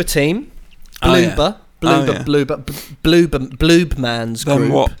 Bloober team. Bloobman's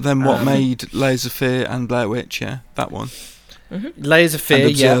group. Then what made Layers of Fear and Blair Witch? Yeah, that one. Layers of Fear.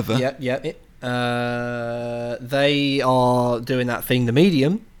 Yeah. They are doing that thing, The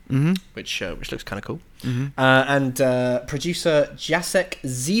Medium, which looks kind of cool. And producer Jacek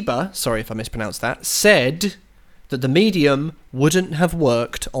Ziba, sorry if I mispronounced that, said that The Medium wouldn't have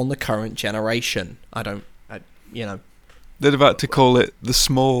worked on the current generation. They're about to call it The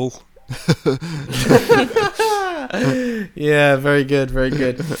Small. Yeah, very good.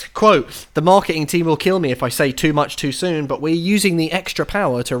 Quote, the marketing team will kill me if I say too much too soon, but we're using the extra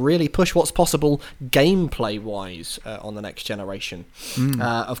power to really push what's possible gameplay-wise on the next generation.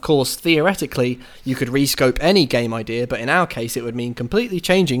 Of course, theoretically, you could rescope any game idea, but in our case, it would mean completely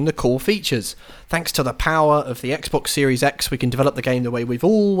changing the core features. Thanks to the power of the Xbox Series X, we can develop the game the way we've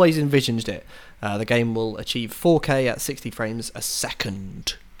always envisioned it. The game will achieve 4K at 60 frames a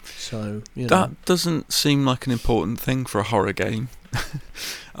second. So that doesn't seem like an important thing for a horror game.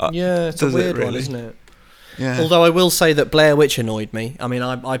 It's a weird one, isn't it? Yeah. Although I will say that Blair Witch annoyed me. I mean,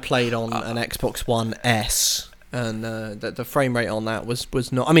 I played on an Xbox One S, and the frame rate on that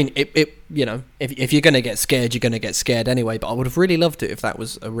was not. I mean, if you're going to get scared, you're going to get scared anyway. But I would have really loved it if that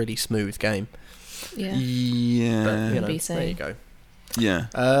was a really smooth game. Yeah. But, there you go. Yeah.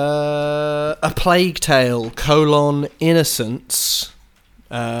 A Plague Tale: Innocence.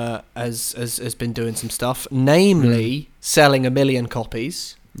 Has been doing some stuff, namely selling 1 million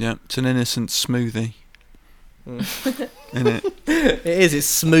copies. Yeah, it's an innocent smoothie. Isn't it? It is. It's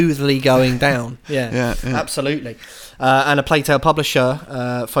smoothly going down. Yeah. Absolutely. And a Playtale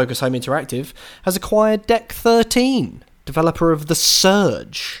publisher, Focus Home Interactive, has acquired Deck 13, developer of The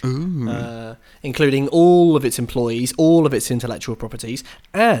Surge, including all of its employees, all of its intellectual properties,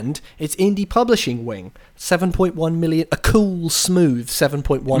 and its indie publishing wing. 7.1 million, a cool, smooth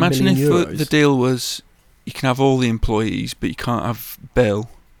 7.1 million Imagine if euros. the deal was you can have all the employees, but you can't have Bill.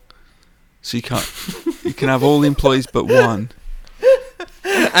 So you can have all the employees but one.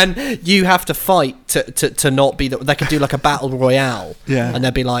 And you have to fight to not be they could do like a battle royale, and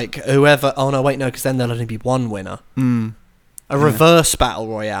they'd be like whoever. Oh no, wait, no, because then there'll only be one winner. A reverse battle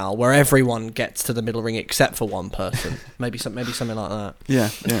royale where everyone gets to the middle ring except for one person. maybe something like that. Yeah.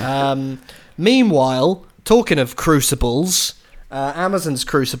 Meanwhile, talking of crucibles, Amazon's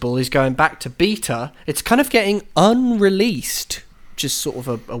Crucible is going back to beta. It's kind of getting unreleased, which is sort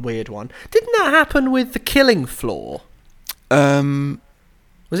of a weird one. Didn't that happen with the Killing Floor?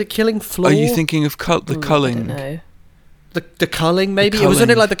 Was it Killing Floor? Are you thinking of the culling? I don't know. The culling, maybe? The It was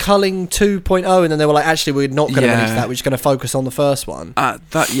only culling. like the culling 2.0, and then they were like, actually, we're not going to release that. We're just going to focus on the first one.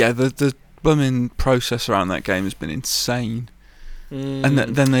 The blooming process around that game has been insane. And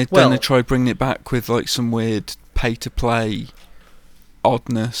then they tried bringing it back with like some weird pay-to-play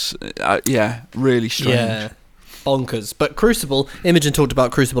oddness. Really strange. Yeah, bonkers. But Crucible, Imogen talked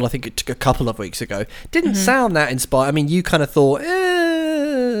about Crucible, I think it took a couple of weeks ago. Didn't sound that inspired. I mean, you kind of thought,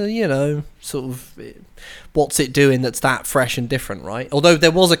 sort of, what's it doing that's that fresh and different, right? Although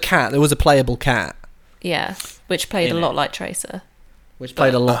there was a playable cat. Yeah, which played a lot like Tracer. Which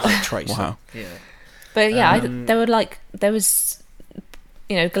played a lot like Tracer. Wow. Yeah. But yeah, there was,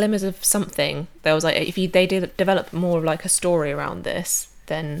 glimmers of something. There was like, if they did develop more of like a story around this,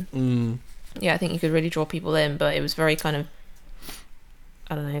 then I think you could really draw people in. But it was very kind of,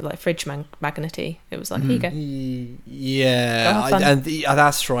 I don't know, like fridge magnety. It was like, here you go. Yeah,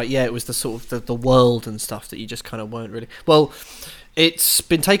 that's right. Yeah, it was the sort of the world and stuff that you just kind of weren't really. Well, it's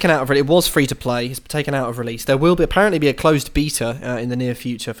been taken out of it. It was free to play. It's been taken out of release. There will apparently be a closed beta in the near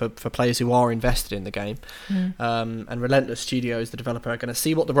future for players who are invested in the game. And Relentless Studios, the developer, are going to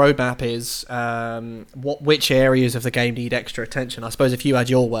see what the roadmap is, which areas of the game need extra attention. I suppose if you had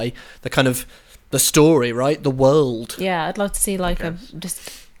your way, the story, right? The world. Yeah, I'd love to see like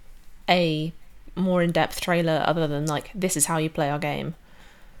a more in-depth trailer other than like, this is how you play our game.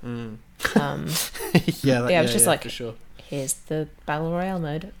 It was just like, for sure. Here's the battle royale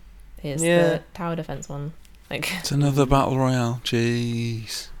mode. Here's the tower defense one. Like, it's another battle royale.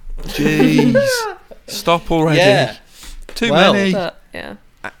 Jeez. Stop already. Yeah. Too many. but, yeah.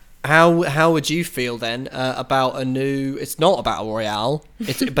 How would you feel then about a new? It's not a battle royale,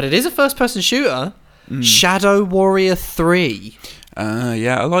 but it is a first-person shooter. Shadow Warrior 3.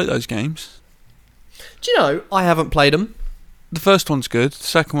 I like those games. Do you know I haven't played them? The first one's good. The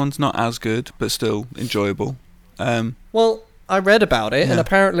second one's not as good, but still enjoyable. Well, I read about it, and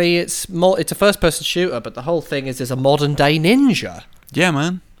apparently it's a first-person shooter, but the whole thing is there's a modern-day ninja. Yeah,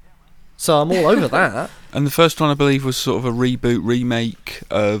 man. So I'm all over that. And the first one, I believe, was sort of a remake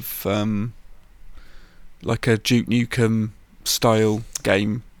of like a Duke Nukem style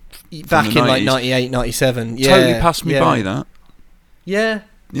game Back in 90s. like 98, 97. Yeah, totally passed me by that. Yeah,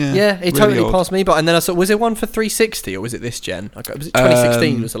 it really totally odd. passed me by. And then I saw, was it one for 360 or was it this gen? Was it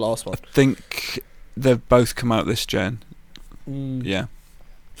 2016 was the last one? I think they've both come out this gen. Yeah.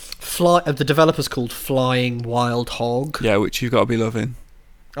 The developer's called Flying Wild Hog. Yeah, which you've got to be loving.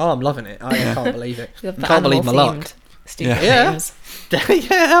 Oh, I'm loving it. I can't believe it. You have the Can't believe my luck. animal-themed stupid Yeah. games.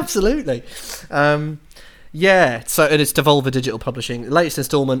 Yeah, absolutely. So and it's Devolver Digital Publishing. The latest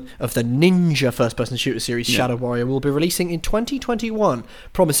installment of the Ninja first-person shooter series, Shadow Warrior, will be releasing in 2021,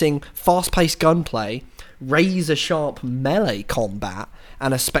 promising fast-paced gunplay, razor-sharp melee combat,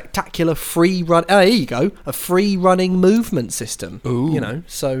 and a spectacular free run. Oh, here you go, a free running movement system. Ooh.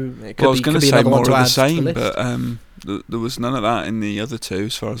 So it could Well, I was be, going to be say another more one of to the add to same, the but list. there was none of that in the other two,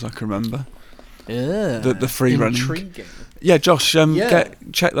 as far as I can remember. Yeah, The free running. intriguing. Yeah, Josh,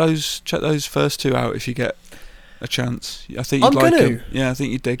 check those first two out if you get a chance. I think you'd like them. Yeah, I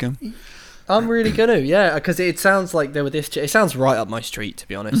think you'd dig them. I'm really gonna, because it sounds like they were this. It sounds right up my street, to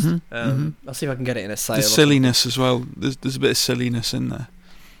be honest. I'll see if I can get it in a sale. The silliness as well. There's a bit of silliness in there.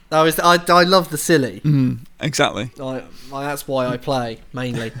 I love the silly. Exactly. That's why I play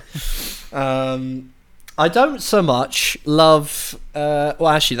mainly. I don't so much love. Well,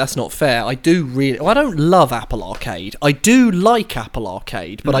 actually, that's not fair. I don't love Apple Arcade. I do like Apple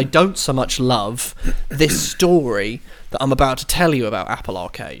Arcade, but I don't so much love this story that I'm about to tell you about Apple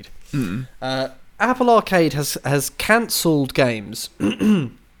Arcade. Apple Arcade has cancelled games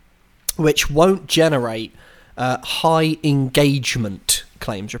which won't generate high engagement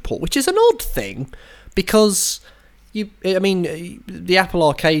claims report, which is an odd thing because the Apple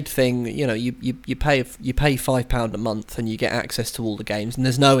Arcade thing, you pay £5 a month and you get access to all the games, and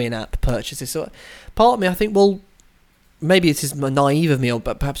there's no in-app purchases. So part of me, I think, well, maybe it is naive of me, or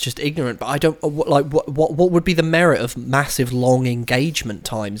but perhaps just ignorant. But I don't what would be the merit of massive long engagement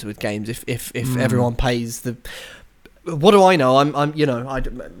times with games if everyone pays the. What do I know?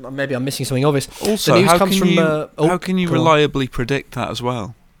 Maybe I'm missing something obvious. Also, the news how can you reliably predict that as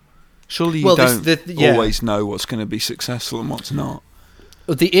well? Surely you don't always know what's going to be successful and what's not.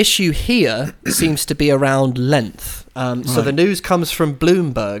 The issue here seems to be around length. So the news comes from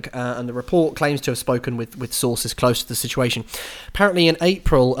Bloomberg, and the report claims to have spoken with sources close to the situation. Apparently in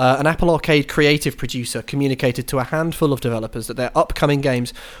April, an Apple Arcade creative producer communicated to a handful of developers that their upcoming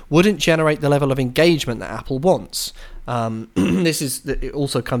games wouldn't generate the level of engagement that Apple wants. It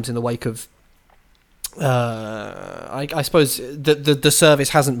also comes in the wake of I suppose the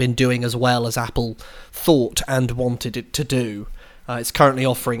service hasn't been doing as well as Apple thought and wanted it to do. It's currently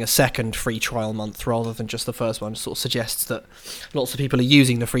offering a second free trial month rather than just the first one. Sort of suggests that lots of people are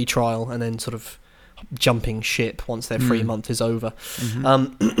using the free trial and then sort of jumping ship once their free month is over.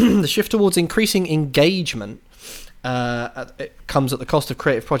 The shift towards increasing engagement it comes at the cost of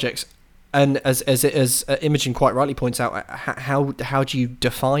creative projects. And as Imogen quite rightly points out, how do you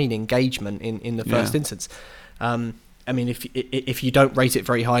define engagement in the first instance? I mean, if you don't rate it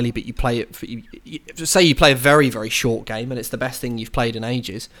very highly, but you play it, say you play a very, very short game and it's the best thing you've played in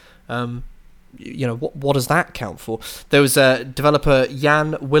ages, what does that count for? There was a developer,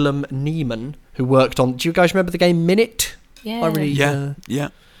 Jan Willem Niemann, who worked on. Do you guys remember the game Minute? Yeah. Yeah.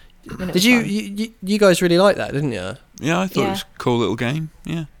 Did you guys really like that, didn't you? Yeah, I thought it was a cool little game.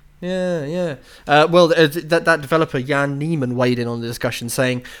 Yeah. Yeah. That developer Jan Niemann weighed in on the discussion,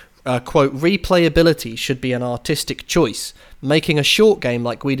 saying, quote, replayability should be an artistic choice. Making a short game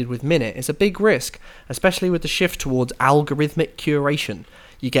like we did with Minute is a big risk, especially with the shift towards algorithmic curation.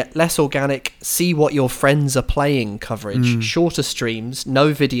 You get less organic, see what your friends are playing coverage, shorter streams,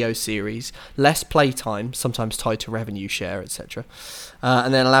 no video series, less playtime, sometimes tied to revenue share, etc.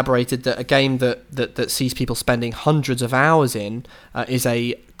 And then elaborated that a game that sees people spending hundreds of hours in is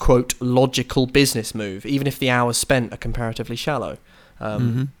a, quote, logical business move, even if the hours spent are comparatively shallow.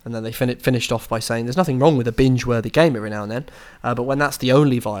 And then they finished off by saying there's nothing wrong with a binge-worthy game every now and then, but when that's the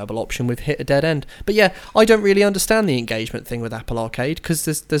only viable option, we've hit a dead end. But yeah, I don't really understand the engagement thing with Apple Arcade because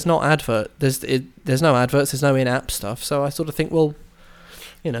there's no adverts, there's no in-app stuff. So I sort of think, well,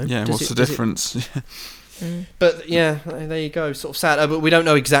 what's the difference? But yeah, there you go. Sort of sad, but we don't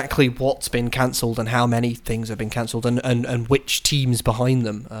know exactly what's been cancelled and how many things have been cancelled and which teams behind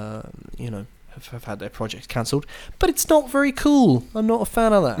them, have had their projects cancelled, but it's not very cool. I'm not a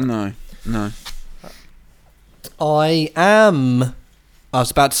fan of that. No. I was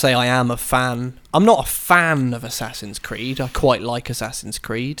about to say I am a fan. I'm not a fan of Assassin's Creed. I quite like Assassin's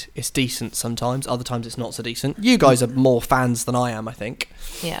Creed. It's decent sometimes. Other times it's not so decent. You guys are more fans than I am, I think.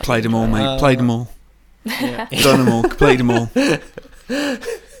 Yeah. Played them all, mate. Played them all. Yeah. Done them all. Played them all.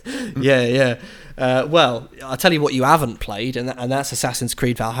 Yeah. Well, I'll tell you what you haven't played, and that's Assassin's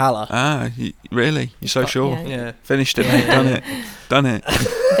Creed Valhalla. Ah, really? You're so sure? Yeah. Finished it, mate. Done it.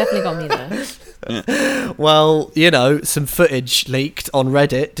 Definitely got me there. Yeah. Well, some footage leaked on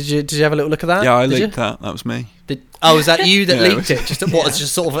Reddit. Did you have a little look at that? Yeah, I leaked that. That was me. Was that you that leaked it? It's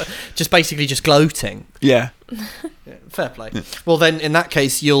just sort of just basically just gloating. Yeah. Fair play. Yeah. Well, then in that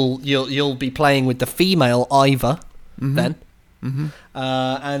case, you'll be playing with the female Iva then. Mm-hmm.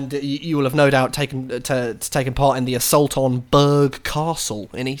 And you will have no doubt taken part in the assault on Berg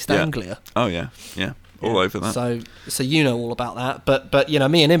Castle in East Anglia. Oh yeah, all over that. So you know all about that, but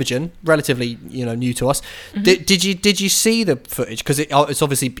me and Imogen, relatively new to us. Mm-hmm. Did you see the footage? Because it's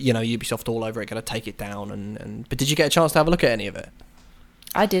obviously Ubisoft all over it, going to take it down, but did you get a chance to have a look at any of it?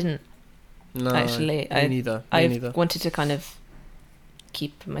 I didn't. No, actually, me neither. I wanted to kind of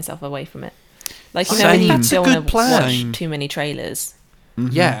keep myself away from it. Like, you when you don't want to watch too many trailers.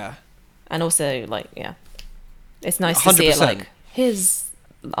 Mm-hmm. Yeah. And also, it's nice to see it, like, here's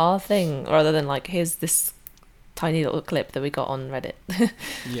our thing, rather than, like, here's this tiny little clip that we got on Reddit.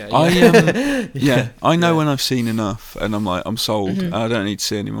 I know when I've seen enough, and I'm like, I'm sold. Mm-hmm. I don't need to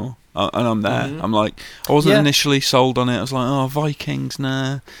see any more. And I'm there. Mm-hmm. I'm like, I wasn't initially sold on it. I was like, oh, Vikings,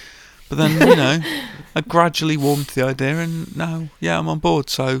 nah. But then, I gradually warmed to the idea, and now, I'm on board,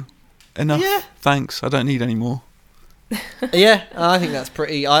 so... Enough. Yeah. Thanks. I don't need any more. Yeah, I think that's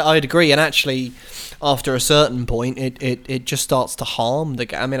pretty. I'd agree. And actually, after a certain point, it just starts to harm the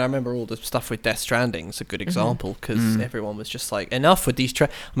game. I mean, I remember all the stuff with Death Stranding is a good example because everyone was just like, enough with these. I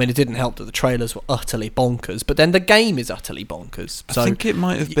mean, it didn't help that the trailers were utterly bonkers, but then the game is utterly bonkers. So I think it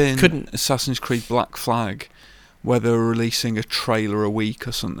might have been Assassin's Creed Black Flag, where they were releasing a trailer a week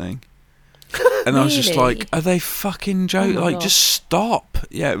or something. And I was just like, are they fucking joking? Like, just stop.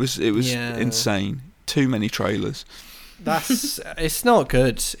 Yeah, it was insane. Too many trailers. It's not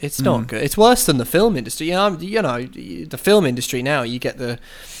good. It's not good. It's worse than the film industry. The film industry now, you get the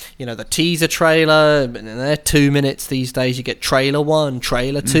teaser trailer, and they're 2 minutes these days. You get trailer 1,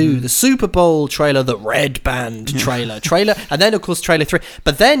 trailer 2, the Super Bowl trailer, the Red Band trailer, and then of course trailer 3.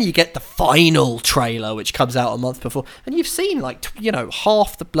 But then you get the final trailer, which comes out a month before, and you've seen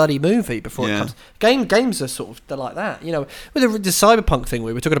half the bloody movie before it comes. Games are they're like that. With the Cyberpunk thing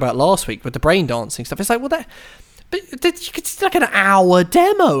we were talking about last week with the brain dancing stuff. It's like, well, it's like an hour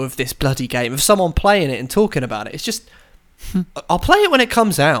demo of this bloody game of someone playing it and talking about it. It's just, I'll play it when it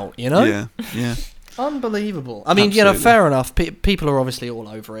comes out, Yeah. Unbelievable. I mean, Absolutely. Fair enough. People are obviously all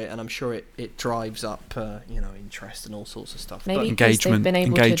over it, and I'm sure it drives up, interest and all sorts of stuff. Maybe because they've been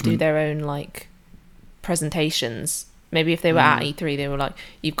able to do their own, presentations. Maybe if they were at E3, they were like,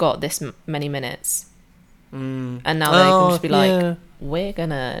 you've got this many minutes. And now they can just be like, we're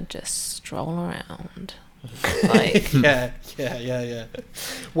going to just stroll around. Yeah.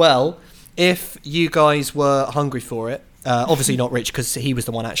 Well, if you guys were hungry for it, obviously not Rich because he was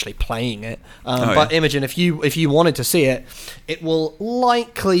the one actually playing it. But Imogen, if you wanted to see it, it will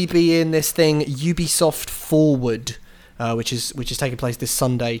likely be in this thing Ubisoft Forward, which is taking place this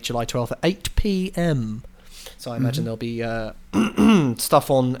Sunday, July 12th at 8 p.m. So I imagine there'll be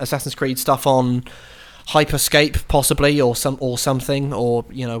stuff on Assassin's Creed, stuff on Hyperscape possibly, or something, or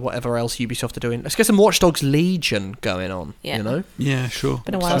whatever else Ubisoft are doing. Let's get some Watch Dogs Legion going on. Yeah, sure.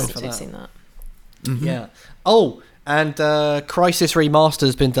 Been a while since we've seen that. Yeah. Oh, and Crysis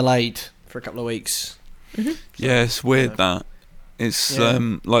Remaster's been delayed for a couple of weeks. Yeah, it's weird that it's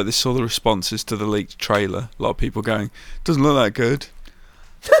like they saw the responses to the leaked trailer. A lot of people going, doesn't look that good,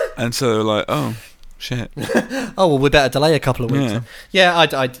 and so they were like, oh shit. Oh well, we better delay a couple of weeks.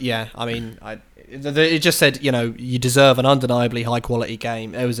 I mean, it just said, you deserve an undeniably high quality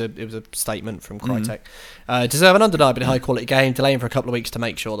game. It was a statement from Crytek. Deserve an undeniably high quality game, delaying for a couple of weeks to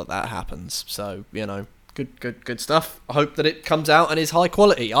make sure that happens. So, good stuff. I hope that it comes out and is high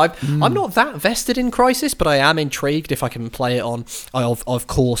quality. I'm not that vested in Crysis, but I am intrigued if I can play it on. I of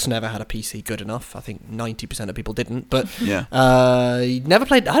course never had a PC good enough. I think 90% of people didn't, but never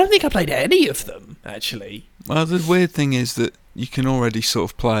played. I don't think I played any of them actually. Well, the weird thing is that you can already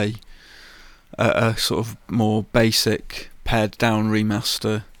sort of play a sort of more basic pared down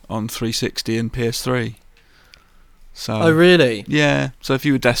remaster on 360 and PS3. So, oh really? Yeah. So if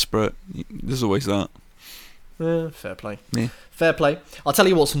you were desperate, there's always that. Fair play. Yeah. Fair play. I'll tell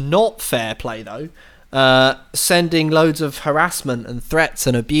you what's not fair play though. Sending loads of harassment and threats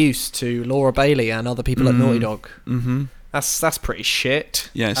and abuse to Laura Bailey and other people at Naughty Dog. That's pretty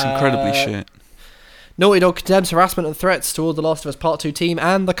shit. Yeah, it's incredibly shit. Naughty Dog condemns harassment and threats toward The Last of Us Part 2 team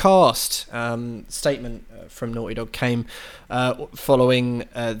and the cast. Statement from Naughty Dog came following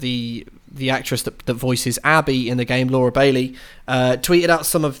the actress that voices Abby in the game, Laura Bailey, tweeted out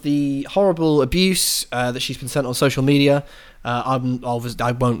some of the horrible abuse that she's been sent on social media. I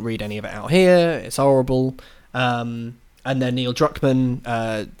won't read any of it out here. It's horrible. And then Neil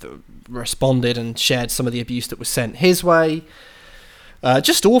Druckmann responded and shared some of the abuse that was sent his way.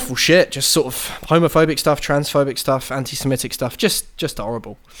 Just awful shit, just sort of homophobic stuff, transphobic stuff, anti-Semitic stuff, just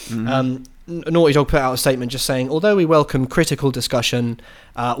horrible. Naughty Dog put out a statement just saying, although we welcome critical discussion,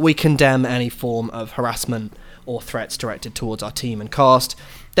 we condemn any form of harassment or threats directed towards our team and cast.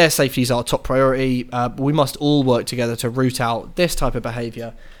 Their safety is our top priority. We must all work together to root out this type of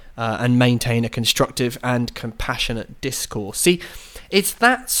behaviour and maintain a constructive and compassionate discourse. See, it's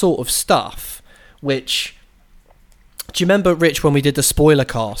that sort of stuff which... Do you remember, Rich, when we did the spoiler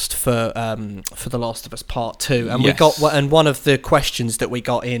cast for The Last of Us Part 2? And we got, and one of the questions that we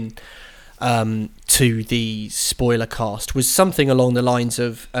got in to the spoiler cast was something along the lines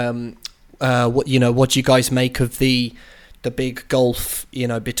of, what do you guys make of the big gulf,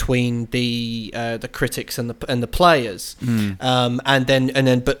 between the critics and the players, and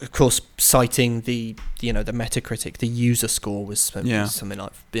then, but of course, citing the Metacritic, the user score was something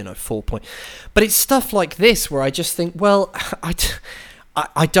like 4 point. But it's stuff like this where I just think, well,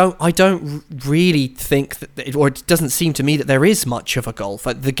 I don't really think that, or it doesn't seem to me that there is much of a gulf.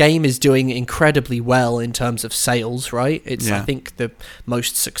 The game is doing incredibly well in terms of sales, right? It's I think the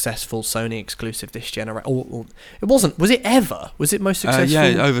most successful Sony exclusive this generation. Or it wasn't. Was it ever? Was it most successful? Yeah,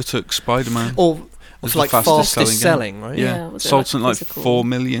 it overtook Spider-Man. Or was like fastest selling, right? Yeah, sold something like 4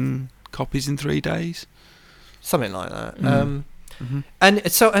 million copies in 3 days, something like that.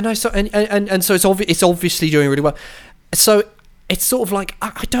 And so it's obviously doing really well. So. It's sort of like,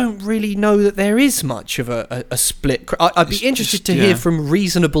 I don't really know that there is much of a split. I'd be interested to hear from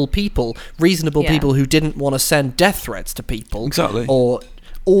reasonable people who didn't want to send death threats to people. Exactly. Or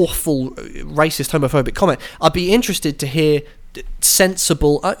awful racist, homophobic comment. I'd be interested to hear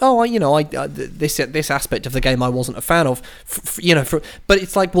sensible, this aspect of the game I wasn't a fan of, but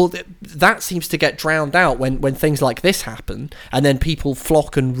it's like, well, that seems to get drowned out when things like this happen, and then people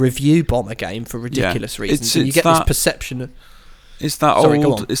flock and review bomb a game for ridiculous reasons, and you get this perception of... It's that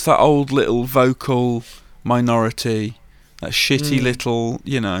old little vocal minority, that shitty little,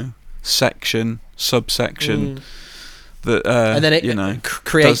 subsection that and then it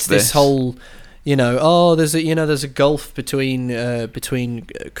creates this whole, there's a gulf between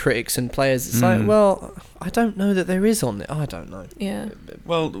critics and players. It's like, well, I don't know that there is on it. I don't know. Yeah.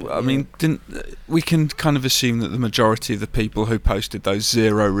 Well, I mean, we can kind of assume that the majority of the people who posted those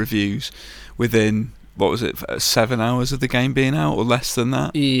 0 reviews within, what was it, 7 hours of the game being out, or less than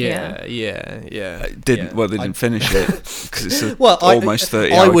that? Yeah. They didn't finish it because it's almost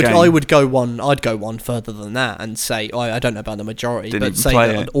 30-hour game. I'd go one further than that and say I don't know about the majority, but say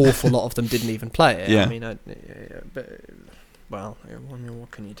that an awful lot of them didn't even play it. Yeah. I mean,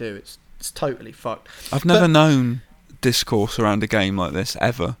 what can you do? It's totally fucked. I've never known discourse around a game like this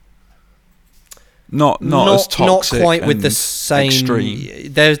ever. Not as toxic, not quite with the same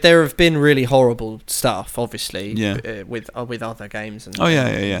extreme. There have been really horrible stuff, obviously, with other games. And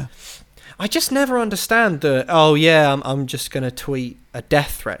yeah. I just never understand I'm just going to tweet a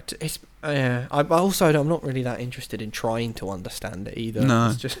death threat. It's I'm not really that interested in trying to understand it either.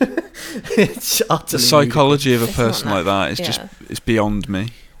 No, it's just it's utterly the psychology ridiculous. of a person like that is it's beyond me.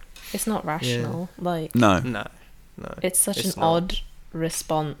 It's not rational. Like no. It's such an odd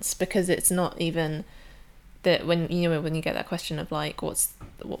response, because it's not even that when you get that question of like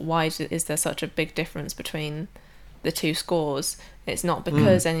why is there such a big difference between the two scores, it's not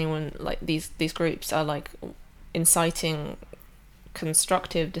because anyone, like these groups are like inciting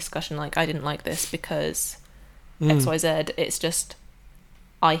constructive discussion, like I didn't like this because XYZ. It's just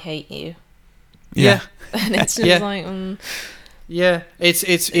I hate you. Yeah. And it's just like it's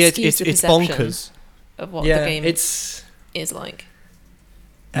bonkers of what the game is like.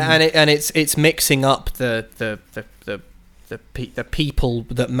 And it's mixing up the people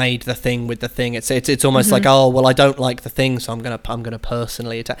that made the thing with the thing. It's almost like, oh well, I don't like the thing, so I'm gonna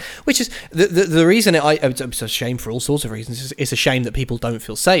personally attack. Which is the reason it's a shame for all sorts of reasons. It's a shame that people don't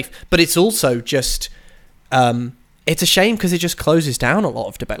feel safe, but it's also just it's a shame because it just closes down a lot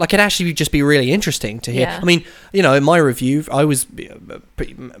of debate. Like, it'd actually just be really interesting to hear. I mean, in my review, I was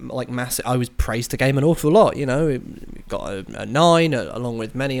pretty massive. I was praised the game an awful lot. It got a 9, along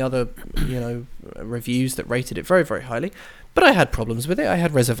with many other reviews that rated it very, very highly. But I had problems with it. I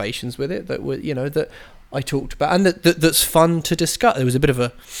had reservations with it that were that I talked about, and that's fun to discuss. There was a bit of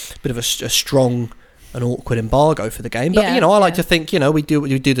a strong an awkward embargo for the game, but I like to think we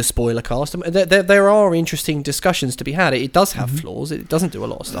do the spoiler cast. There are interesting discussions to be had. It does have flaws. It doesn't do a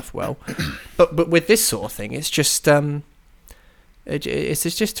lot of stuff well, but with this sort of thing, it's just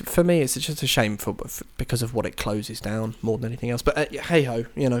it's just for me, it's just a shame for because of what it closes down more than anything else. But hey ho,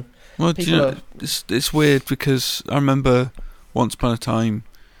 Well, it's weird because I remember once upon a time,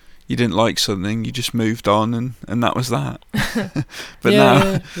 you didn't like something, you just moved on, and that was that. But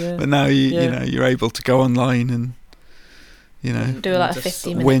now you're able to go online and do like a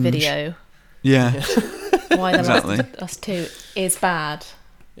 50-minute video. Yeah. Why The Last of Us 2 is bad.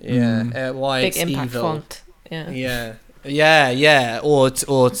 Yeah. Why big it's impact evil. font. Yeah. Or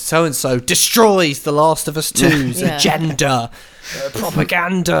so and so destroys The Last of Us 2's agenda.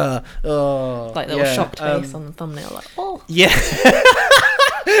 Propaganda. Oh, like little shocked face on the thumbnail, like, oh. Yeah.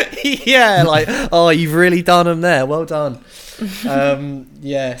 Yeah, like, oh, you've really done them there. Well done.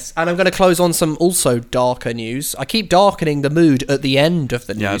 Yes. And I'm going to close on some also darker news. I keep darkening the mood at the end of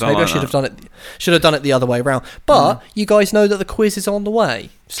the news. Maybe I should have done it the other way around. But you guys know that the quiz is on the way.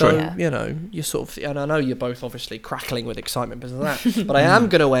 So, you're sort of, and I know you're both obviously crackling with excitement because of that. But I am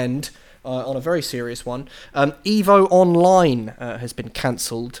going to end on a very serious one. EVO Online has been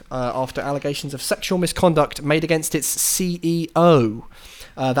cancelled after allegations of sexual misconduct made against its CEO.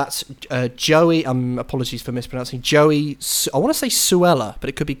 That's Joey. Apologies for mispronouncing. Joey. I want to say Suella, but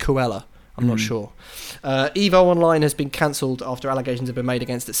it could be Coella. I'm not sure. EVO Online has been cancelled after allegations have been made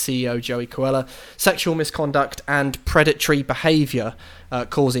against its CEO, Joey Coella, sexual misconduct and predatory behaviour,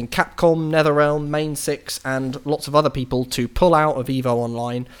 causing Capcom, NetherRealm, Mane6 and lots of other people to pull out of EVO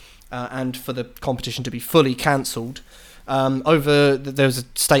Online and for the competition to be fully cancelled. There was a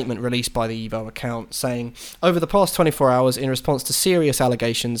statement released by the EVO account saying, over the past 24 hours, in response to serious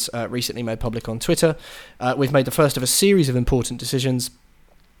allegations recently made public on Twitter, we've made the first of a series of important decisions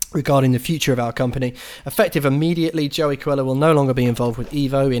regarding the future of our company. Effective immediately, Joey Coella will no longer be involved with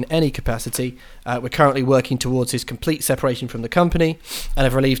EVO in any capacity. We're currently working towards his complete separation from the company and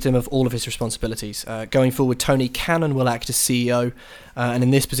have relieved him of all of his responsibilities. Going forward, Tony Cannon will act as CEO, and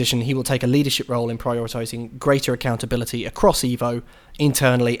in this position he will take a leadership role in prioritising greater accountability across EVO,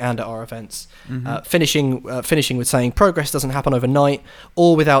 internally and at our events. Finishing with saying, progress doesn't happen overnight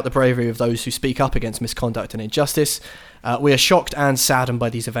or without the bravery of those who speak up against misconduct and injustice. We are shocked and saddened by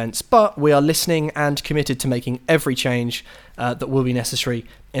these events, but we are listening and committed to making every change that will be necessary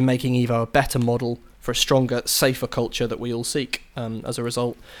in making EVO a better model for a stronger, safer culture that we all seek. As a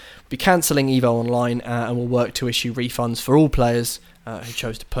result, we'll be cancelling EVO Online and will work to issue refunds for all players who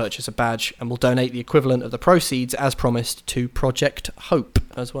chose to purchase a badge, and will donate the equivalent of the proceeds as promised to Project Hope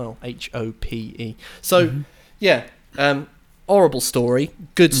as well, HOPE. So, horrible story,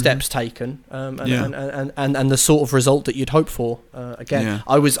 good steps taken, and the sort of result that you'd hope for.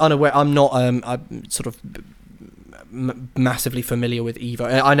 I was unaware. I'm not. I'm sort of massively familiar with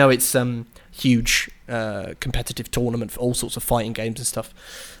EVO. I know it's huge competitive tournament for all sorts of fighting games and stuff.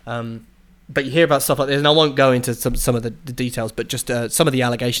 But you hear about stuff like this, and I won't go into some of the details, but just some of the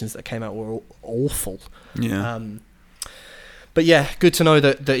allegations that came out were awful. Yeah. But yeah, good to know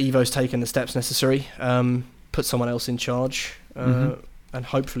that EVO's taken the steps necessary. Put someone else in charge, and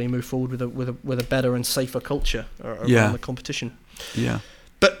hopefully move forward with a better and safer culture around the competition. Yeah.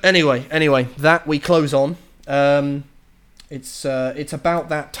 But anyway, that we close on. It's about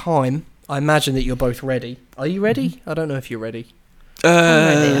that time. I imagine that you're both ready. Are you ready? I don't know if you're ready. I'm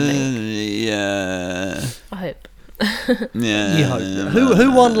ready, I think. Yeah. I hope. Yeah. You hope.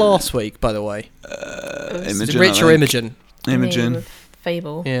 Who won last week, by the way? Imogen, Rich or Imogen? Imogen.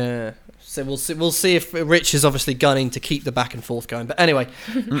 Fable. Yeah. So we'll see if Rich is obviously gunning to keep the back and forth going. But anyway,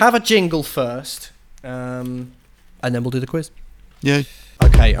 have a jingle first, and then we'll do the quiz. Yeah.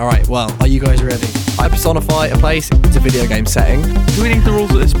 Okay, alright, well, are you guys ready? I personify a place, it's a video game setting. Do we need the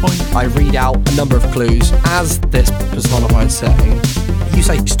rules at this point? I read out a number of clues as this personified setting. You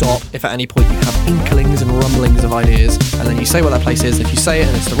say stop if at any point you have inklings and rumblings of ideas, and then you say what that place is. If you say it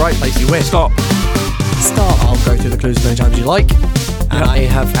and it's the right place, you win. Stop. I'll go through the clues as many times as you like, and I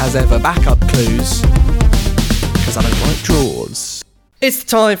have, as ever, backup clues, because I don't like draws. It's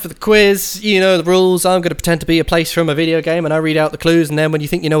time for the quiz. You know the rules. I'm going to pretend to be a place from a video game, and I read out the clues, and then when you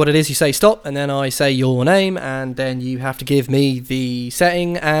think you know what it is, you say stop, and then I say your name, and then you have to give me the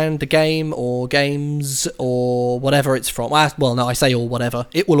setting and the game or games or whatever it's from. Well, no, I say or whatever.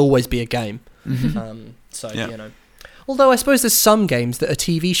 It will always be a game. You know. Although I suppose there's some games that are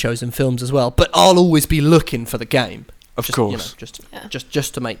TV shows and films as well, but I'll always be looking for the game. Of course.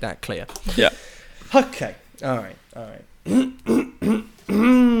 Just to make that clear. Yeah. Okay. All right.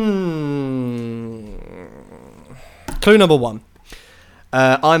 Clue number 1.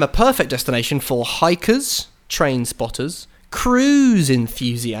 I'm a perfect destination for hikers, train spotters, cruise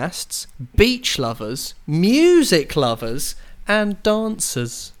enthusiasts, beach lovers, music lovers, and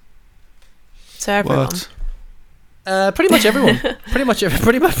dancers. So everyone. What? Pretty much everyone. pretty much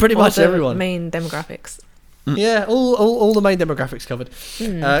everyone. Main demographics. Yeah, all the main demographics covered.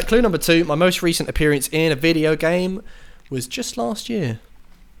 Clue number 2. My most recent appearance in a video game was just last year.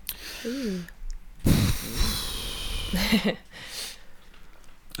 Clue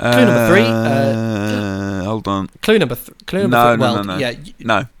number 3. Hold on. Clue number 3. No. Yeah.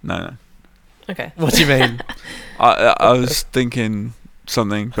 No. Okay. What do you mean? I was thinking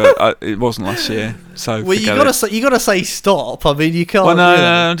something, but it wasn't last year. So well, you gotta say stop. I mean, you can't. Well,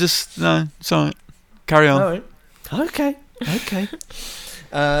 no. It's all right. Carry on. All right. Okay.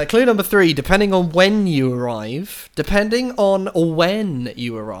 Clue number 3. Depending on when you arrive, the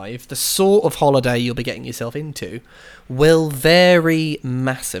sort of holiday you'll be getting yourself into will vary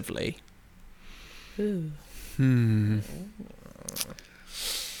massively. Ooh.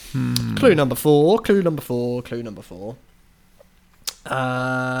 Clue number 4.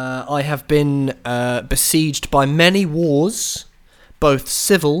 I have been besieged by many wars, both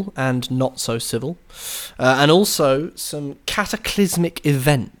civil and not so civil, and also some cataclysmic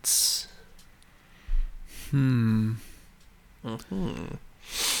events. Hmm.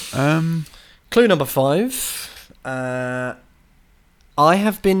 Clue number 5. I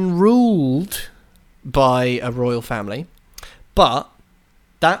have been ruled by a royal family, but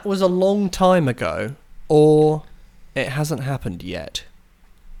that was a long time ago, or it hasn't happened yet.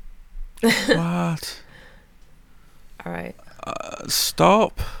 What? All right.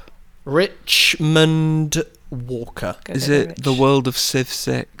 Stop. Richmond Walker. Is it the world of Civ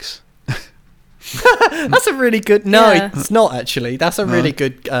 6? That's a really good... No, Yeah. it's not actually. That's a really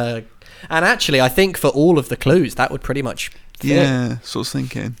good... and actually, I think for all of the clues, that would pretty much fit. Yeah, so I was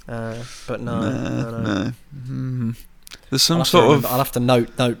thinking. But no. No. There's some I'll have to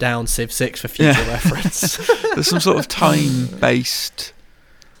note down Civ 6 for future reference. There's some sort of time-based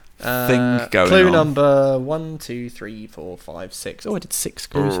thing going clue on. number 1, 2, 3, 4, 5, 6. Oh, I did 6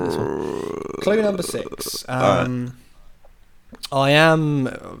 clues in this one. Clue number 6. I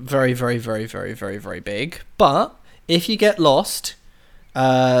am very, very, very, very, very, very big, but if you get lost,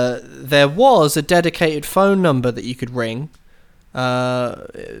 there was a dedicated phone number that you could ring,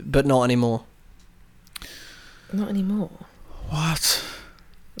 but not anymore. Not anymore. What?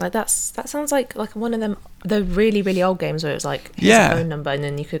 Like that sounds like one of them, the really, really old games where it was like, here's a phone number and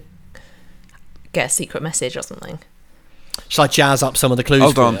then you could get a secret message or something. Shall I jazz up some of the clues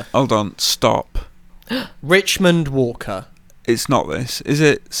Hold on, stop. Richmond Walker. It's not this. Is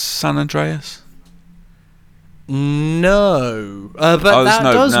it San Andreas? No. But that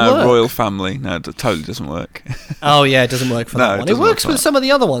does work. Royal Family. No, it totally doesn't work. Oh, yeah, it doesn't work for that one. It works with some of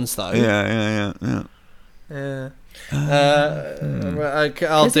the other ones, though. Yeah.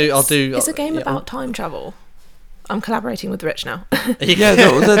 I'll do. It's a game about time travel. I'm collaborating with Rich now. Yeah,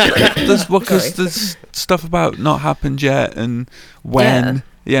 because there's stuff about not happened yet and when. Yeah.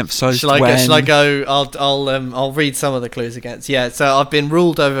 He emphasised Shall I go? I'll read some of the clues again. Yeah, so I've been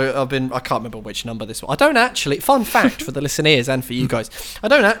ruled over. I can't remember which number this one. I don't actually. Fun fact for the listeners and for you guys, I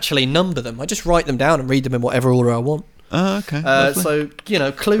don't actually number them. I just write them down and read them in whatever order I want. Oh, okay. So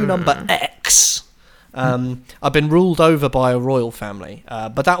clue number X. I've been ruled over by a royal family,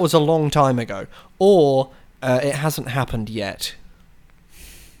 but that was a long time ago, or it hasn't happened yet.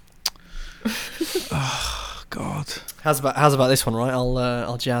 Oh God. How's about this one, right?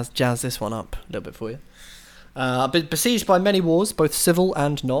 I'll jazz this one up a little bit for you. I've been besieged by many wars, both civil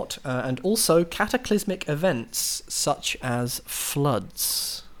and not, and also cataclysmic events such as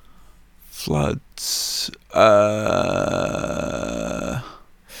floods. Floods.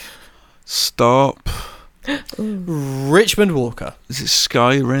 Stop. Richmond Walker. Is it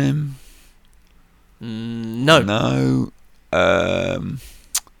Skyrim? No. No.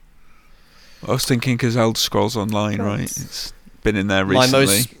 I was thinking because Elder Scrolls Online, right? It's been in there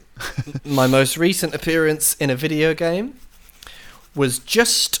recently. My most recent appearance in a video game was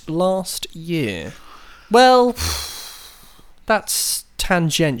just last year. Well, that's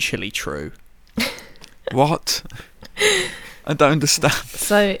tangentially true. What? I don't understand.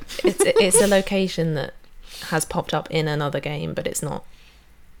 So it's a location that has popped up in another game, but it's not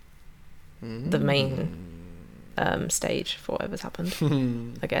the main stage for whatever's happened,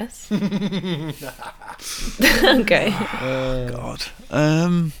 I guess. Okay. God.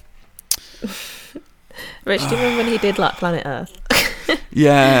 Rich, do you remember when he did like Planet Earth?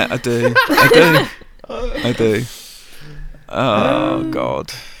 Yeah, I do. Oh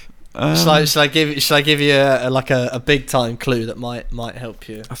God. Shall I give you a big time clue that might help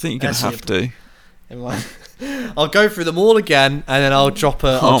you? I think you're gonna have to. I'll go through them all again, and then I'll drop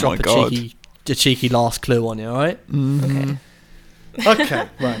a cheeky last clue on you. All right? Mm-hmm. Okay.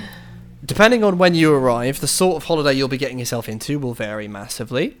 Right. Depending on when you arrive, the sort of holiday you'll be getting yourself into will vary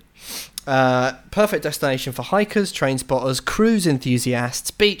massively. Perfect destination for hikers, train spotters, cruise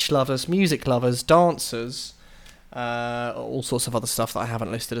enthusiasts, beach lovers, music lovers, dancers, all sorts of other stuff that I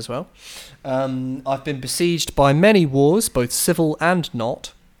haven't listed as well. I've been besieged by many wars, both civil and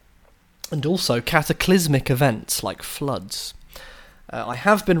not, and also cataclysmic events like floods. I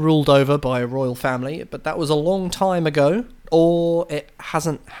have been ruled over by a royal family, but that was a long time ago, or it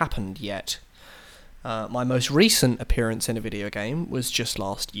hasn't happened yet. My most recent appearance in a video game was just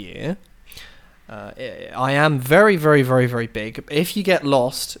last year. I am very, very, very, very big. If you get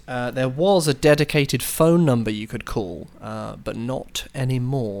lost, there was a dedicated phone number you could call, but not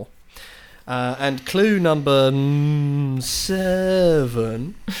anymore. And clue number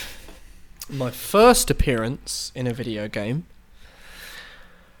 7. My first appearance in a video game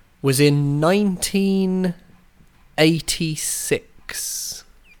was in 1986.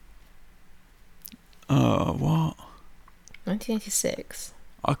 Oh, what? 1986.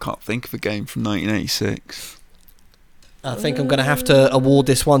 I can't think of a game from 1986. I think I'm going to have to award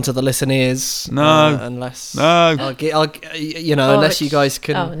this one to the listeners. No. Unless... No. Unless you guys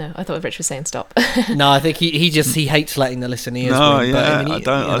can... Oh, no. I thought Rich was saying stop. No, I think he hates letting the listeners No, win. yeah, But,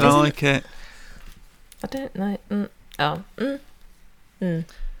 I don't like it. I don't know.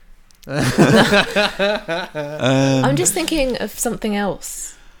 I'm just thinking of something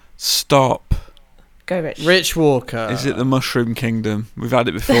else. Stop. Go, Rich. Rich Walker. Is it the Mushroom Kingdom? We've had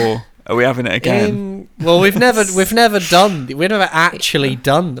it before. Are we having it again? We've never actually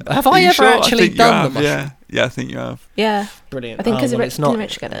done them. Have I ever actually done them? Yeah, I think you have. Yeah. Brilliant. I think because didn't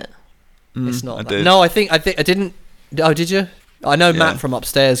Rich get it? It's not. I did. No, I think I didn't. Oh, did you? I know Matt from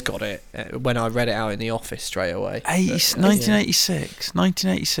upstairs got it when I read it out in the office straight away. 1986.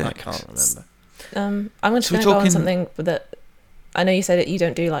 1986. I can't remember. I'm just going to go on something that I know you said that you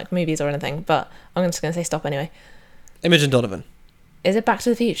don't do like movies or anything, but I'm just going to say stop anyway. Imogen Donovan. Is it Back to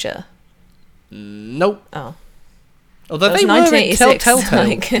the Future? Nope. Oh. Although That they was were in 1986, Telltale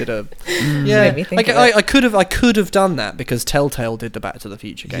like- did a Made me think of it. I could have done that because Telltale did the Back to the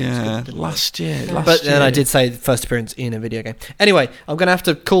Future games. Yeah, didn't they? last year. But then I did say the first appearance in a video game. Anyway, I'm going to have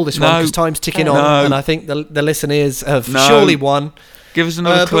to call this one because time's ticking on, and I think the listeners have surely won. Give us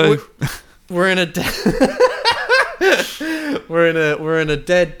another clue. We're in a we're in a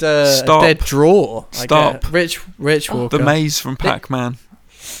dead draw. Stop. Rich Walker. The maze from Pac-Man.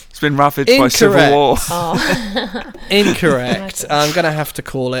 It's been ravaged by Civil War. Oh. Incorrect. I'm going to have to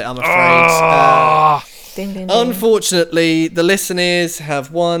call it, I'm afraid. Ding, ding, ding. Unfortunately, the listeners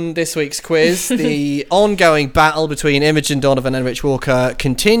have won this week's quiz. The ongoing battle between Imogen Donovan and Rich Walker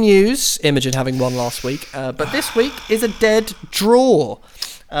continues. Imogen having won last week, but this week is a dead draw.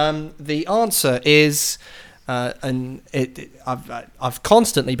 The answer is, I've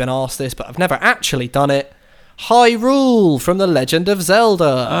constantly been asked this, but I've never actually done it. Hyrule from The Legend of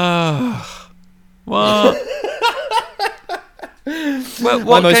Zelda. What?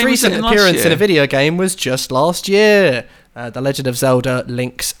 My most recent appearance in a video game was just last year. The Legend of Zelda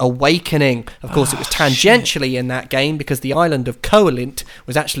Link's Awakening. Of course, it was tangentially in that game because the island of Koholint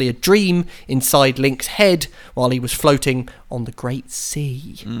was actually a dream inside Link's head while he was floating on the Great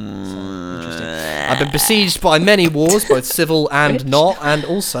Sea. So, interesting. I've been besieged by many wars, both civil and not, and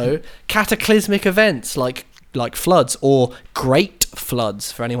also cataclysmic events like floods or great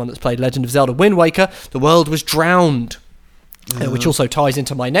floods. For anyone that's played Legend of Zelda Wind Waker, the world was drowned. Which also ties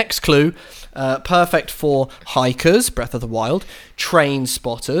into my next clue. Perfect for hikers, Breath of the Wild, train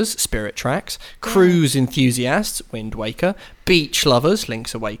spotters, Spirit Tracks, cruise enthusiasts, Wind Waker, beach lovers,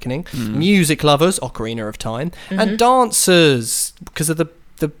 Link's Awakening, music lovers, Ocarina of Time, and dancers, because of the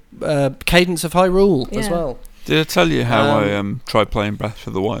cadence of Hyrule as well. Did I tell you how I tried playing Breath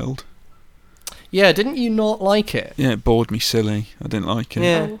of the Wild? Yeah, didn't you not like it? Yeah, it bored me silly. I didn't like it.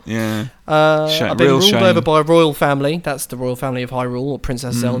 Yeah. I've been ruled over by a royal family. That's the royal family of Hyrule, or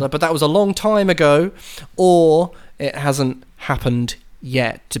Princess Zelda. But that was a long time ago, or it hasn't happened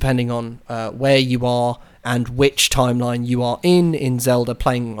yet, depending on where you are and which timeline you are in Zelda.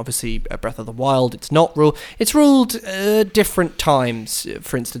 Playing, obviously, Breath of the Wild, it's not ruled. It's ruled different times.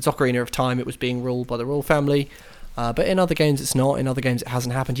 For instance, Ocarina of Time, it was being ruled by the royal family. But in other games it's not. In other games it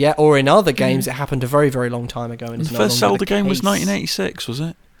hasn't happened yet. Or in other games it happened a very, very long time ago. And the first Zelda game was 1986, was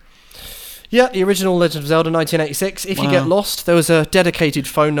it? Yeah, the original Legend of Zelda 1986. If you get lost, there was a dedicated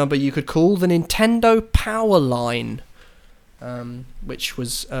phone number you could call, the Nintendo Power Line, which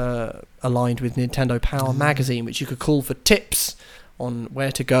was aligned with Nintendo Power Magazine, which you could call for tips on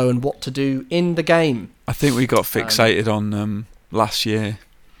where to go and what to do in the game. I think we got fixated on last year.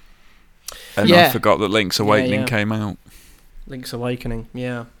 And I forgot that Link's Awakening came out. Link's Awakening,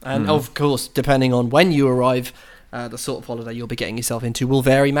 yeah. And of course, depending on when you arrive, the sort of holiday you'll be getting yourself into will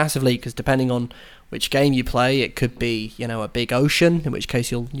vary massively, because depending on which game you play, it could be, a big ocean, in which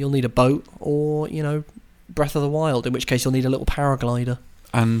case you'll need a boat, or, Breath of the Wild, in which case you'll need a little paraglider.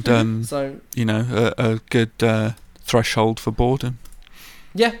 And, a good threshold for boredom.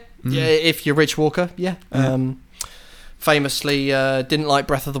 Yeah, yeah. If you're Rich Walker, famously didn't like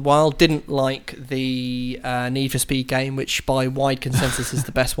Breath of the Wild, didn't like the Need for Speed game, which by wide consensus is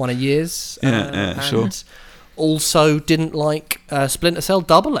the best one of years. Sure. Also didn't like Splinter Cell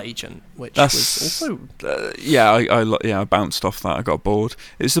Double Agent, which was also... I bounced off that. I got bored.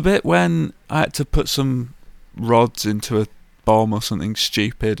 It's the bit when I had to put some rods into a bomb or something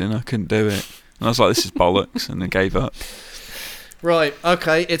stupid and I couldn't do it. And I was like, this is bollocks, and I gave up. Right,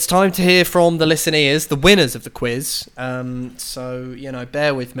 okay, it's time to hear from the listeners, the winners of the quiz. So,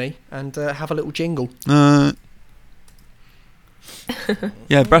 bear with me and have a little jingle. Yeah,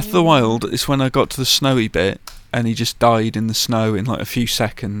 Breath of the Wild is when I got to the snowy bit and he just died in the snow in like a few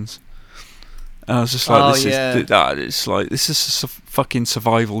seconds. And I was just like, this is a fucking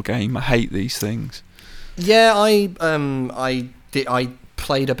survival game. I hate these things. Yeah, I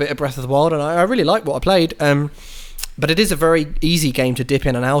played a bit of Breath of the Wild, and I really liked what I played. But it is a very easy game to dip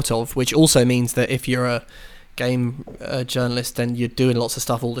in and out of, which also means that if you're a game journalist, then you're doing lots of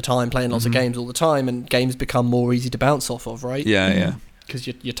stuff all the time, playing lots of games all the time, and games become more easy to bounce off of, right? Yeah. Because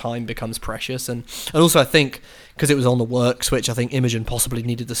your time becomes precious, and also I think because it was on the work Switch, I think Imogen possibly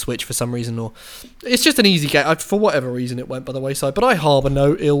needed the Switch for some reason, or it's just an easy game. For whatever reason, it went by the wayside. But I harbour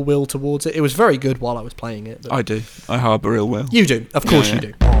no ill will towards it. It was very good while I was playing it. But I do. I harbour ill will. You do, of course you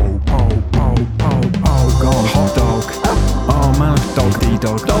do. Oh god, hot dog. Oh man, dog, dog,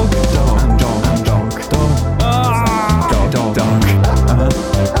 dog, dog, dog, dog, dog, dog, dog, dog.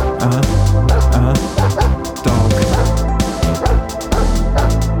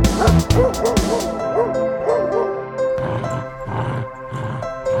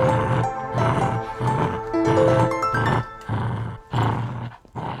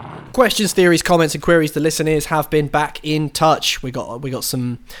 Questions, theories, comments, and queries. The listeners have been back in touch. We got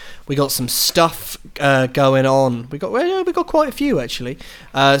some stuff going on. We got quite a few actually.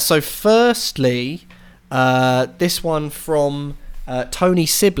 So firstly, this one from Tony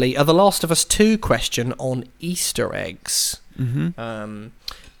Sibley, The Last of Us 2 question on Easter eggs. Mm-hmm.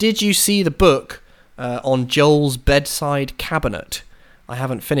 Did you see the book on Joel's bedside cabinet? I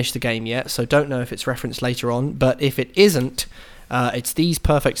haven't finished the game yet, so don't know if it's referenced later on. But if it isn't. It's these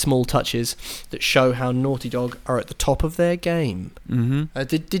perfect small touches that show how Naughty Dog are at the top of their game. Mm-hmm.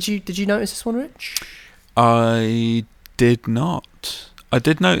 Did you notice this one, Rich? I did not. I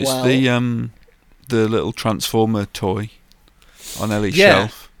did notice the little Transformer toy on Ellie's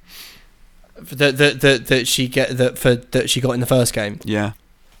shelf. That she got in the first game. Yeah.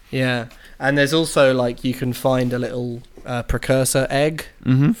 Yeah, and there's also like you can find a little precursor egg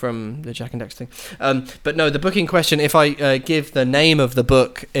from the Jak and Daxter thing. But no, the book in question, if I give the name of the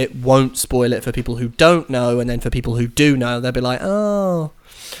book, it won't spoil it for people who don't know, and then for people who do know, they'll be like, oh.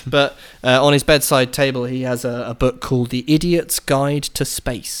 But on his bedside table, he has a book called The Idiot's Guide to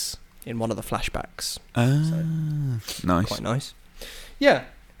Space in one of the flashbacks. Nice. Quite nice. Yeah.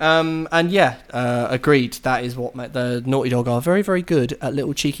 Agreed. That is what the Naughty Dog are very, very good at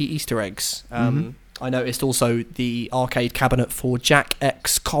little cheeky Easter eggs. I noticed also the arcade cabinet for Jak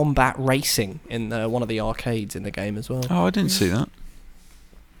X Combat Racing in one of the arcades in the game as well. Oh, I didn't see that.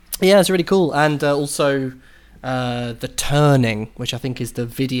 Yeah, it's really cool. And also The Turning, which I think is the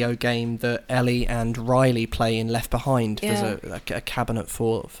video game that Ellie and Riley play in Left Behind. Yeah. There's a cabinet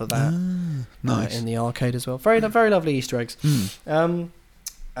for that nice. In the arcade as well. Very, very lovely Easter eggs.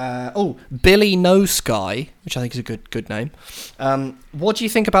 Billy No Sky, which I think is a good name. What do you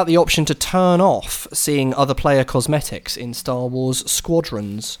think about the option to turn off seeing other player cosmetics in Star Wars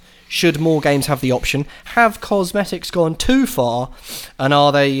Squadrons? Should more games have the option? Have cosmetics gone too far? And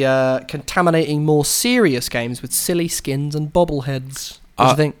are they contaminating more serious games with silly skins and bobbleheads? What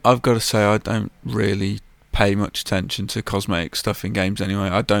do you think? I've got to say, I don't really pay much attention to cosmetic stuff in games anyway.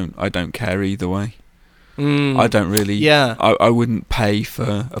 I don't care either way. I don't really. Yeah. I wouldn't pay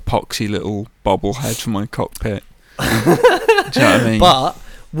for epoxy little bobblehead for my cockpit. Do you know what I mean? But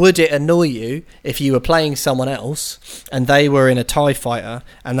would it annoy you if you were playing someone else and they were in a TIE fighter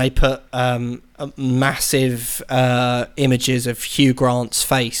and they put massive images of Hugh Grant's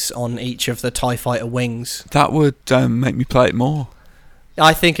face on each of the TIE fighter wings? That would make me play it more.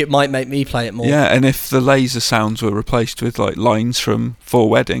 I think it might make me play it more. Yeah, and if the laser sounds were replaced with like lines from 4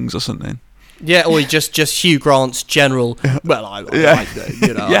 Weddings or something. Yeah, or just Hugh Grant's general. Well, I'm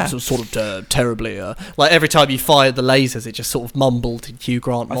sort of terribly. Like every time you fired the lasers, it just sort of mumbled in Hugh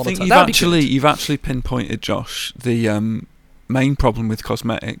Grant monitor. I think you've actually pinpointed, Josh. The main problem with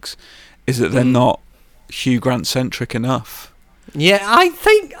cosmetics is that they're not Hugh Grant centric enough. Yeah, I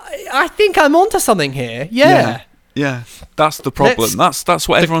think I'm onto something here. Yeah, that's the problem. That's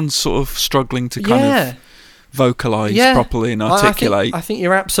what everyone's sort of struggling to kind of vocalise properly and articulate. I think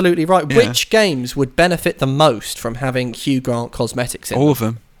you're absolutely right. Yeah. Which games would benefit the most from having Hugh Grant cosmetics in all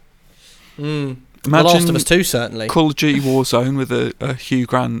them? Of them. The Last of Us 2 certainly. Call of Duty Warzone with a Hugh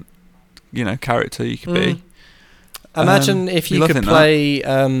Grant, character you could be. Imagine if you could play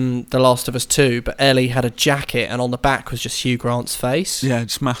The Last of Us 2, but Ellie had a jacket and on the back was just Hugh Grant's face. Yeah,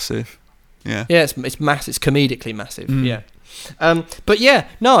 it's massive. Yeah, it's massive. It's comedically massive. Yeah. But yeah,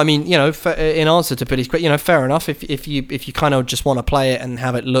 no, I mean, in answer to Billy's question, fair enough. If you kind of just want to play it and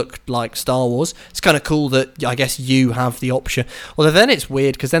have it look like Star Wars, it's kind of cool that I guess you have the option. Although then it's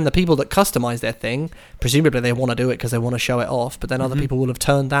weird because then the people that customize their thing, presumably they want to do it because they want to show it off, but then other people will have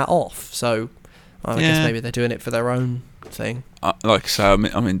turned that off. So I guess maybe they're doing it for their own thing. Like I say,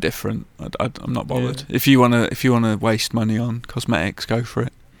 I'm indifferent. I'm not bothered. If you wanna waste money on cosmetics, go for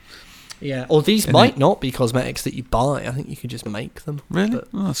it. Yeah, or these might not be cosmetics that you buy. I think you could just make them. Really?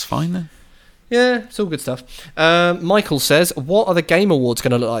 Well, that's fine then. Yeah, it's all good stuff. Michael says, what are the Game Awards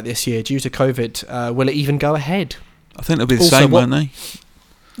going to look like this year due to COVID? Will it even go ahead? I think they'll be the same, won't they?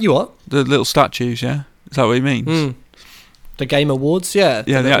 You what? The little statues, yeah? Is that what he means? The Game Awards, yeah.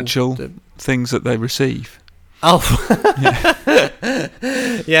 Yeah, the actual things that they receive. Oh.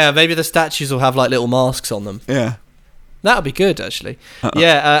 Yeah, maybe the statues will have like little masks on them. Yeah. That would be good, actually.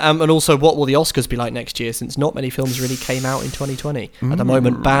 Yeah, and also, what will the Oscars be like next year, since not many films really came out in 2020? At the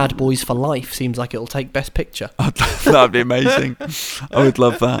moment, Bad Boys for Life seems like it'll take Best Picture. That would be amazing. I would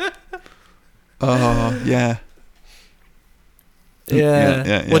love that. Oh, yeah.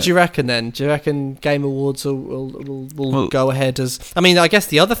 Yeah. What do you reckon, then? Do you reckon Game Awards will go ahead as... I mean, I guess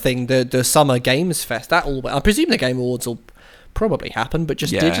the other thing, the Summer Games Fest, I presume the Game Awards will probably happen, but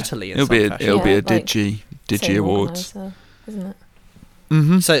just digitally. It'll be a Digi Awards, isn't it?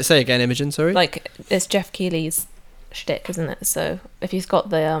 Mm-hmm. Say again, Imogen. Sorry. Like, it's Jeff Keighley's shtick, isn't it? So if he's got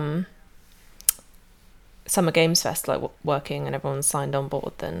the Summer Games Fest like working and everyone's signed on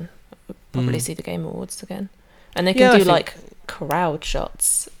board, then we'll probably see the Game Awards again, and they can do like crowd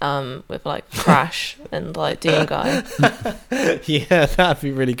shots with like Crash and like Doom Guy. Yeah, that'd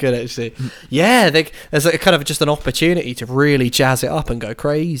be really good, actually. Yeah, there's like kind of just an opportunity to really jazz it up and go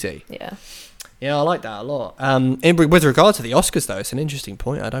crazy. Yeah, I like that a lot. With regard to the Oscars, though, it's an interesting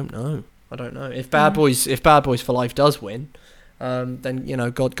point. I don't know if Bad Boys for Life does win, then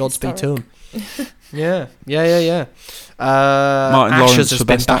Godspeed to them. Yeah. Martin Ashes Lawrence has for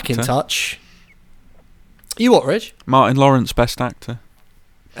been Best back Actor. in touch. You what, Rich? Martin Lawrence, Best Actor.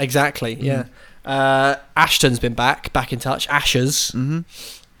 Exactly. Yeah. Ashton's been back in touch. Ashes.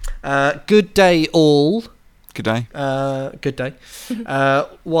 Mm-hmm. Good day, all. Good day. Good day.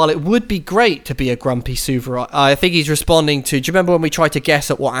 While it would be great to be a grumpy supervisor, I think he's responding to... Do you remember when we tried to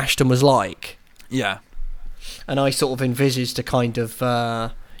guess at what Ashton was like? Yeah. And I sort of envisaged a kind of,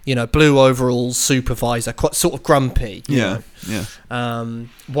 blue overalls supervisor, quite sort of grumpy. Yeah.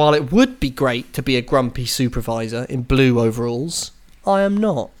 While it would be great to be a grumpy supervisor in blue overalls, I am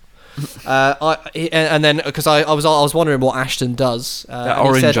not. And then because I was wondering what Ashton does. They're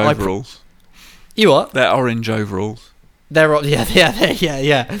orange overalls. You what? They're orange overalls.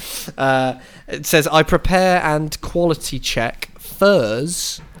 Yeah. It says, I prepare and quality check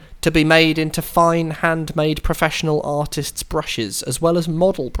furs to be made into fine handmade professional artists' brushes, as well as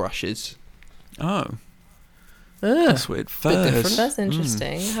model brushes. Oh. That's weird. Furs. That's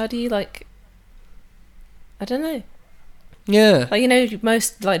interesting. How do you like... I don't know. Yeah. Like,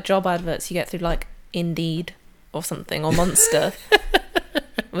 most like job adverts you get through like Indeed or something, or Monster.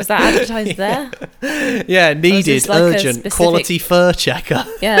 Was that advertised there? Yeah, needed, like urgent, quality fur checker.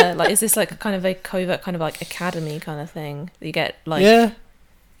 Yeah, like, is this like a kind of a covert kind of like academy kind of thing? You get like,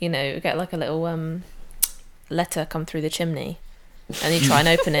 you get like a little letter come through the chimney, and you try and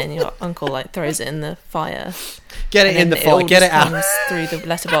open it, and your uncle like throws it in the fire. Get it in the fire, get it out. Comes through the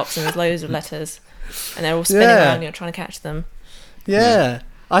letterbox, and there's loads of letters, and they're all spinning around, and you're trying to catch them. Yeah.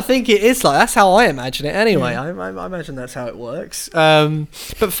 I think it is like... That's how I imagine it anyway. I imagine that's how it works. But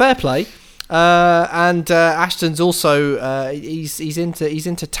fair play. And Ashton's also... he's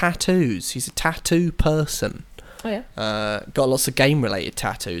into tattoos. He's a tattoo person. Oh, yeah. Got lots of game-related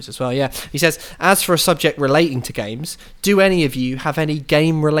tattoos as well, yeah. He says, as for a subject relating to games, do any of you have any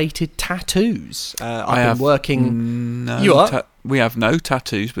game-related tattoos? I've been working... No. You are? We have no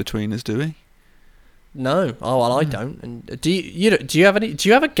tattoos between us, do we? No. Oh, well, I don't. And do you have any? Do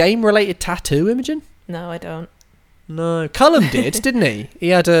you have a game-related tattoo, Imogen? No, I don't. No. Cullum did, didn't he? He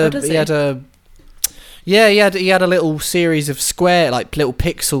had a little series of little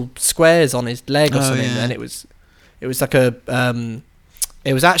pixel squares on his leg or something, and it was like a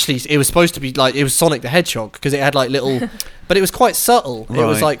it was supposed to be like, it was Sonic the Hedgehog, because it had like little but it was quite subtle. Right. It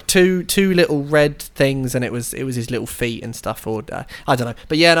was like two little red things, and it was his little feet and stuff, or I don't know.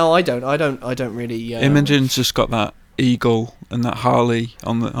 But yeah, no, I don't really Imogen's just got that eagle and that Harley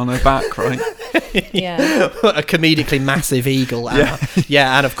on her back, right? Yeah. A comedically massive eagle,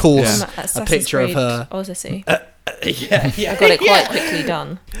 and of course a picture of her. Odyssey. I got it quite quickly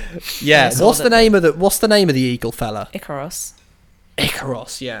done. Yeah. What's the name of the eagle fella?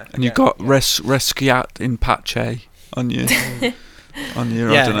 Icarus, yeah. And you've got Resquiat in Pache on your I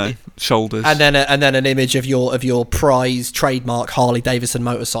don't know, shoulders. And then an image of your prize trademark Harley Davidson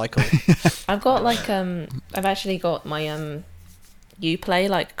motorcycle. I've got like I've actually got my Uplay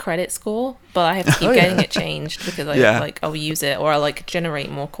like credit score, but I have to keep getting it changed because I'll use it, or I like generate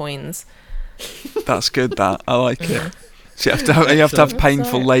more coins. That's good. That I like it. So you have to have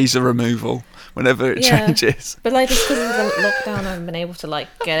painful laser removal whenever it changes. But like just because of the lockdown, I haven't been able to like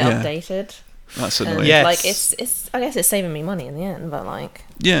get it updated. That's annoying. Yes. Like it's I guess it's saving me money in the end, but like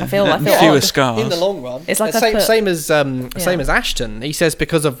Yeah, I feel fewer odd. scars in the long run. It's like same as Ashton. He says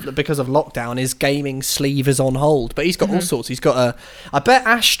because of lockdown, his gaming sleeve is on hold, but he's got all sorts. He's got I bet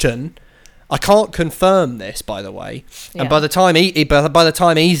Ashton. I can't confirm this, by the way. And by the time by the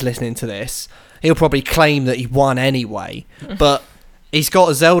time he's listening to this, he'll probably claim that he won anyway. But he's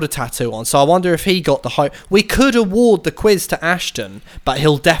got a Zelda tattoo on, so I wonder if he got the hype. We could award the quiz to Ashton, but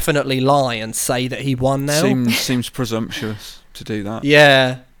he'll definitely lie and say that he won now. Seems presumptuous to do that.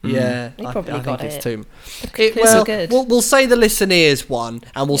 Yeah. He probably got think it. it's too. Good. We'll say the listeners won,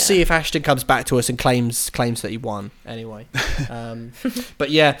 and we'll see if Ashton comes back to us and claims that he won anyway. But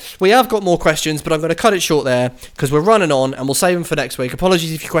yeah, we have got more questions, but I'm going to cut it short there because we're running on, and we'll save them for next week.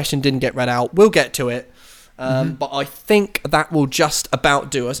 Apologies if your question didn't get read out. We'll get to it. But I think that will just about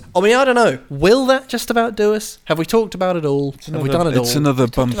do us. I mean, I don't know. Will that just about do us? Have we talked about it all? Have we done it all? It's another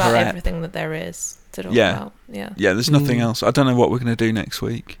bumper about app. everything that there is to talk about. Yeah, there's nothing else. I don't know what we're going to do next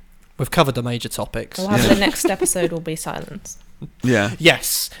week. We've covered the major topics. We'll have the next episode will be silence. Yeah.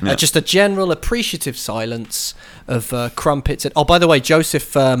 Yes. Just a general appreciative silence of crumpets. Oh, by the way,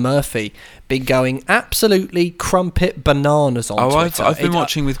 Joseph Murphy been going absolutely crumpet bananas on Twitter. I've been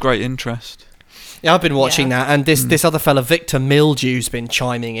watching with great interest. Yeah, I've been watching that, and this other fella, Victor Mildew's been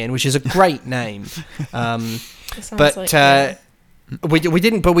chiming in, which is a great name. We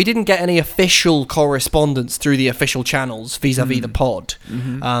didn't get any official correspondence through the official channels vis-a-vis the pod.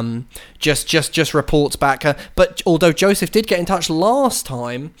 Just reports back. But although Joseph did get in touch last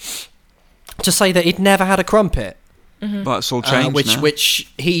time to say that he'd never had a crumpet. But it's all changed now.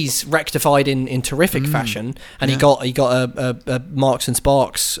 Which he's rectified in terrific fashion, and he got a Marks and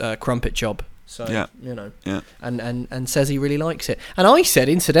Sparks crumpet job. So and says he really likes it. And I said,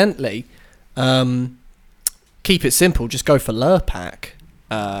 incidentally, keep it simple, just go for Lurpak,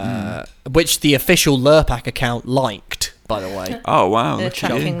 which the official Lurpak account liked, by the way. Oh wow, they're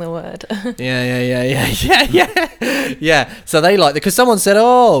tracking the word. Yeah. So they liked it because someone said,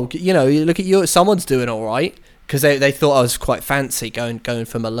 "Oh, look at you, someone's doing all right." Because they thought I was quite fancy going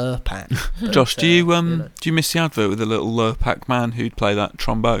from a Lurpak. Josh, do you miss the advert with the little Lurpak man who'd play that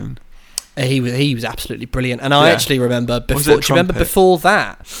trombone? He was absolutely brilliant, and I actually remember before. Do you remember before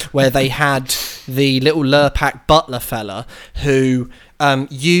that where they had the little Lurpak butler fella who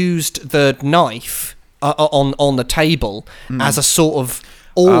used the knife on the table as a sort of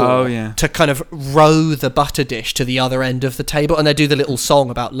oar to kind of row the butter dish to the other end of the table, and they do the little song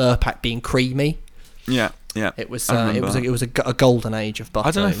about Lurpak being creamy. Yeah. It was a golden age of butter.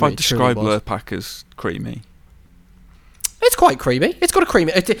 I don't know if I'd describe Lurpak as creamy. It's quite creamy. It's got a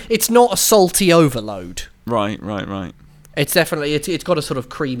creamy. It's not a salty overload. Right. It's definitely it's got a sort of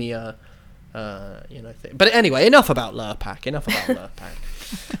creamier, thing. But anyway, enough about Lurpak.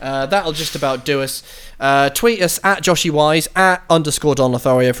 That'll just about do us. Tweet us at JoshyWise, at _Don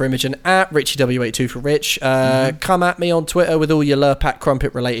Lothario for Imogen, at RichieW82 for Rich. Come at me on Twitter with all your Lurpak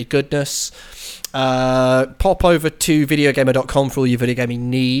crumpet related goodness. Pop over to videogamer.com for all your video gaming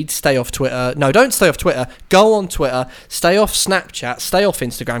needs. Stay off Twitter. No, don't stay off Twitter. Go on Twitter. Stay off Snapchat. Stay off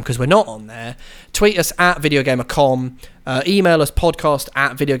Instagram because we're not on there. Tweet us at videogamer.com. Email us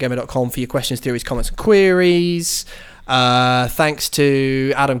podcast@videogamer.com for your questions, theories, comments, and queries. Thanks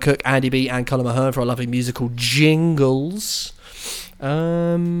to Adam Cook, Andy B, and Colin Mahern for our lovely musical jingles.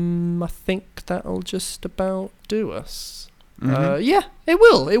 I think that'll just about do us. It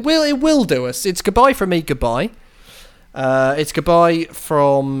will do us. It's goodbye from me. Goodbye. It's goodbye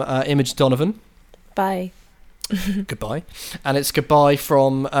from Imogen Donovan. Bye. Goodbye. And it's goodbye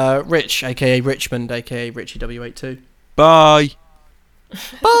from Rich, aka Richmond, aka Richie W82. Bye.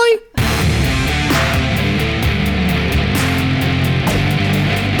 Bye.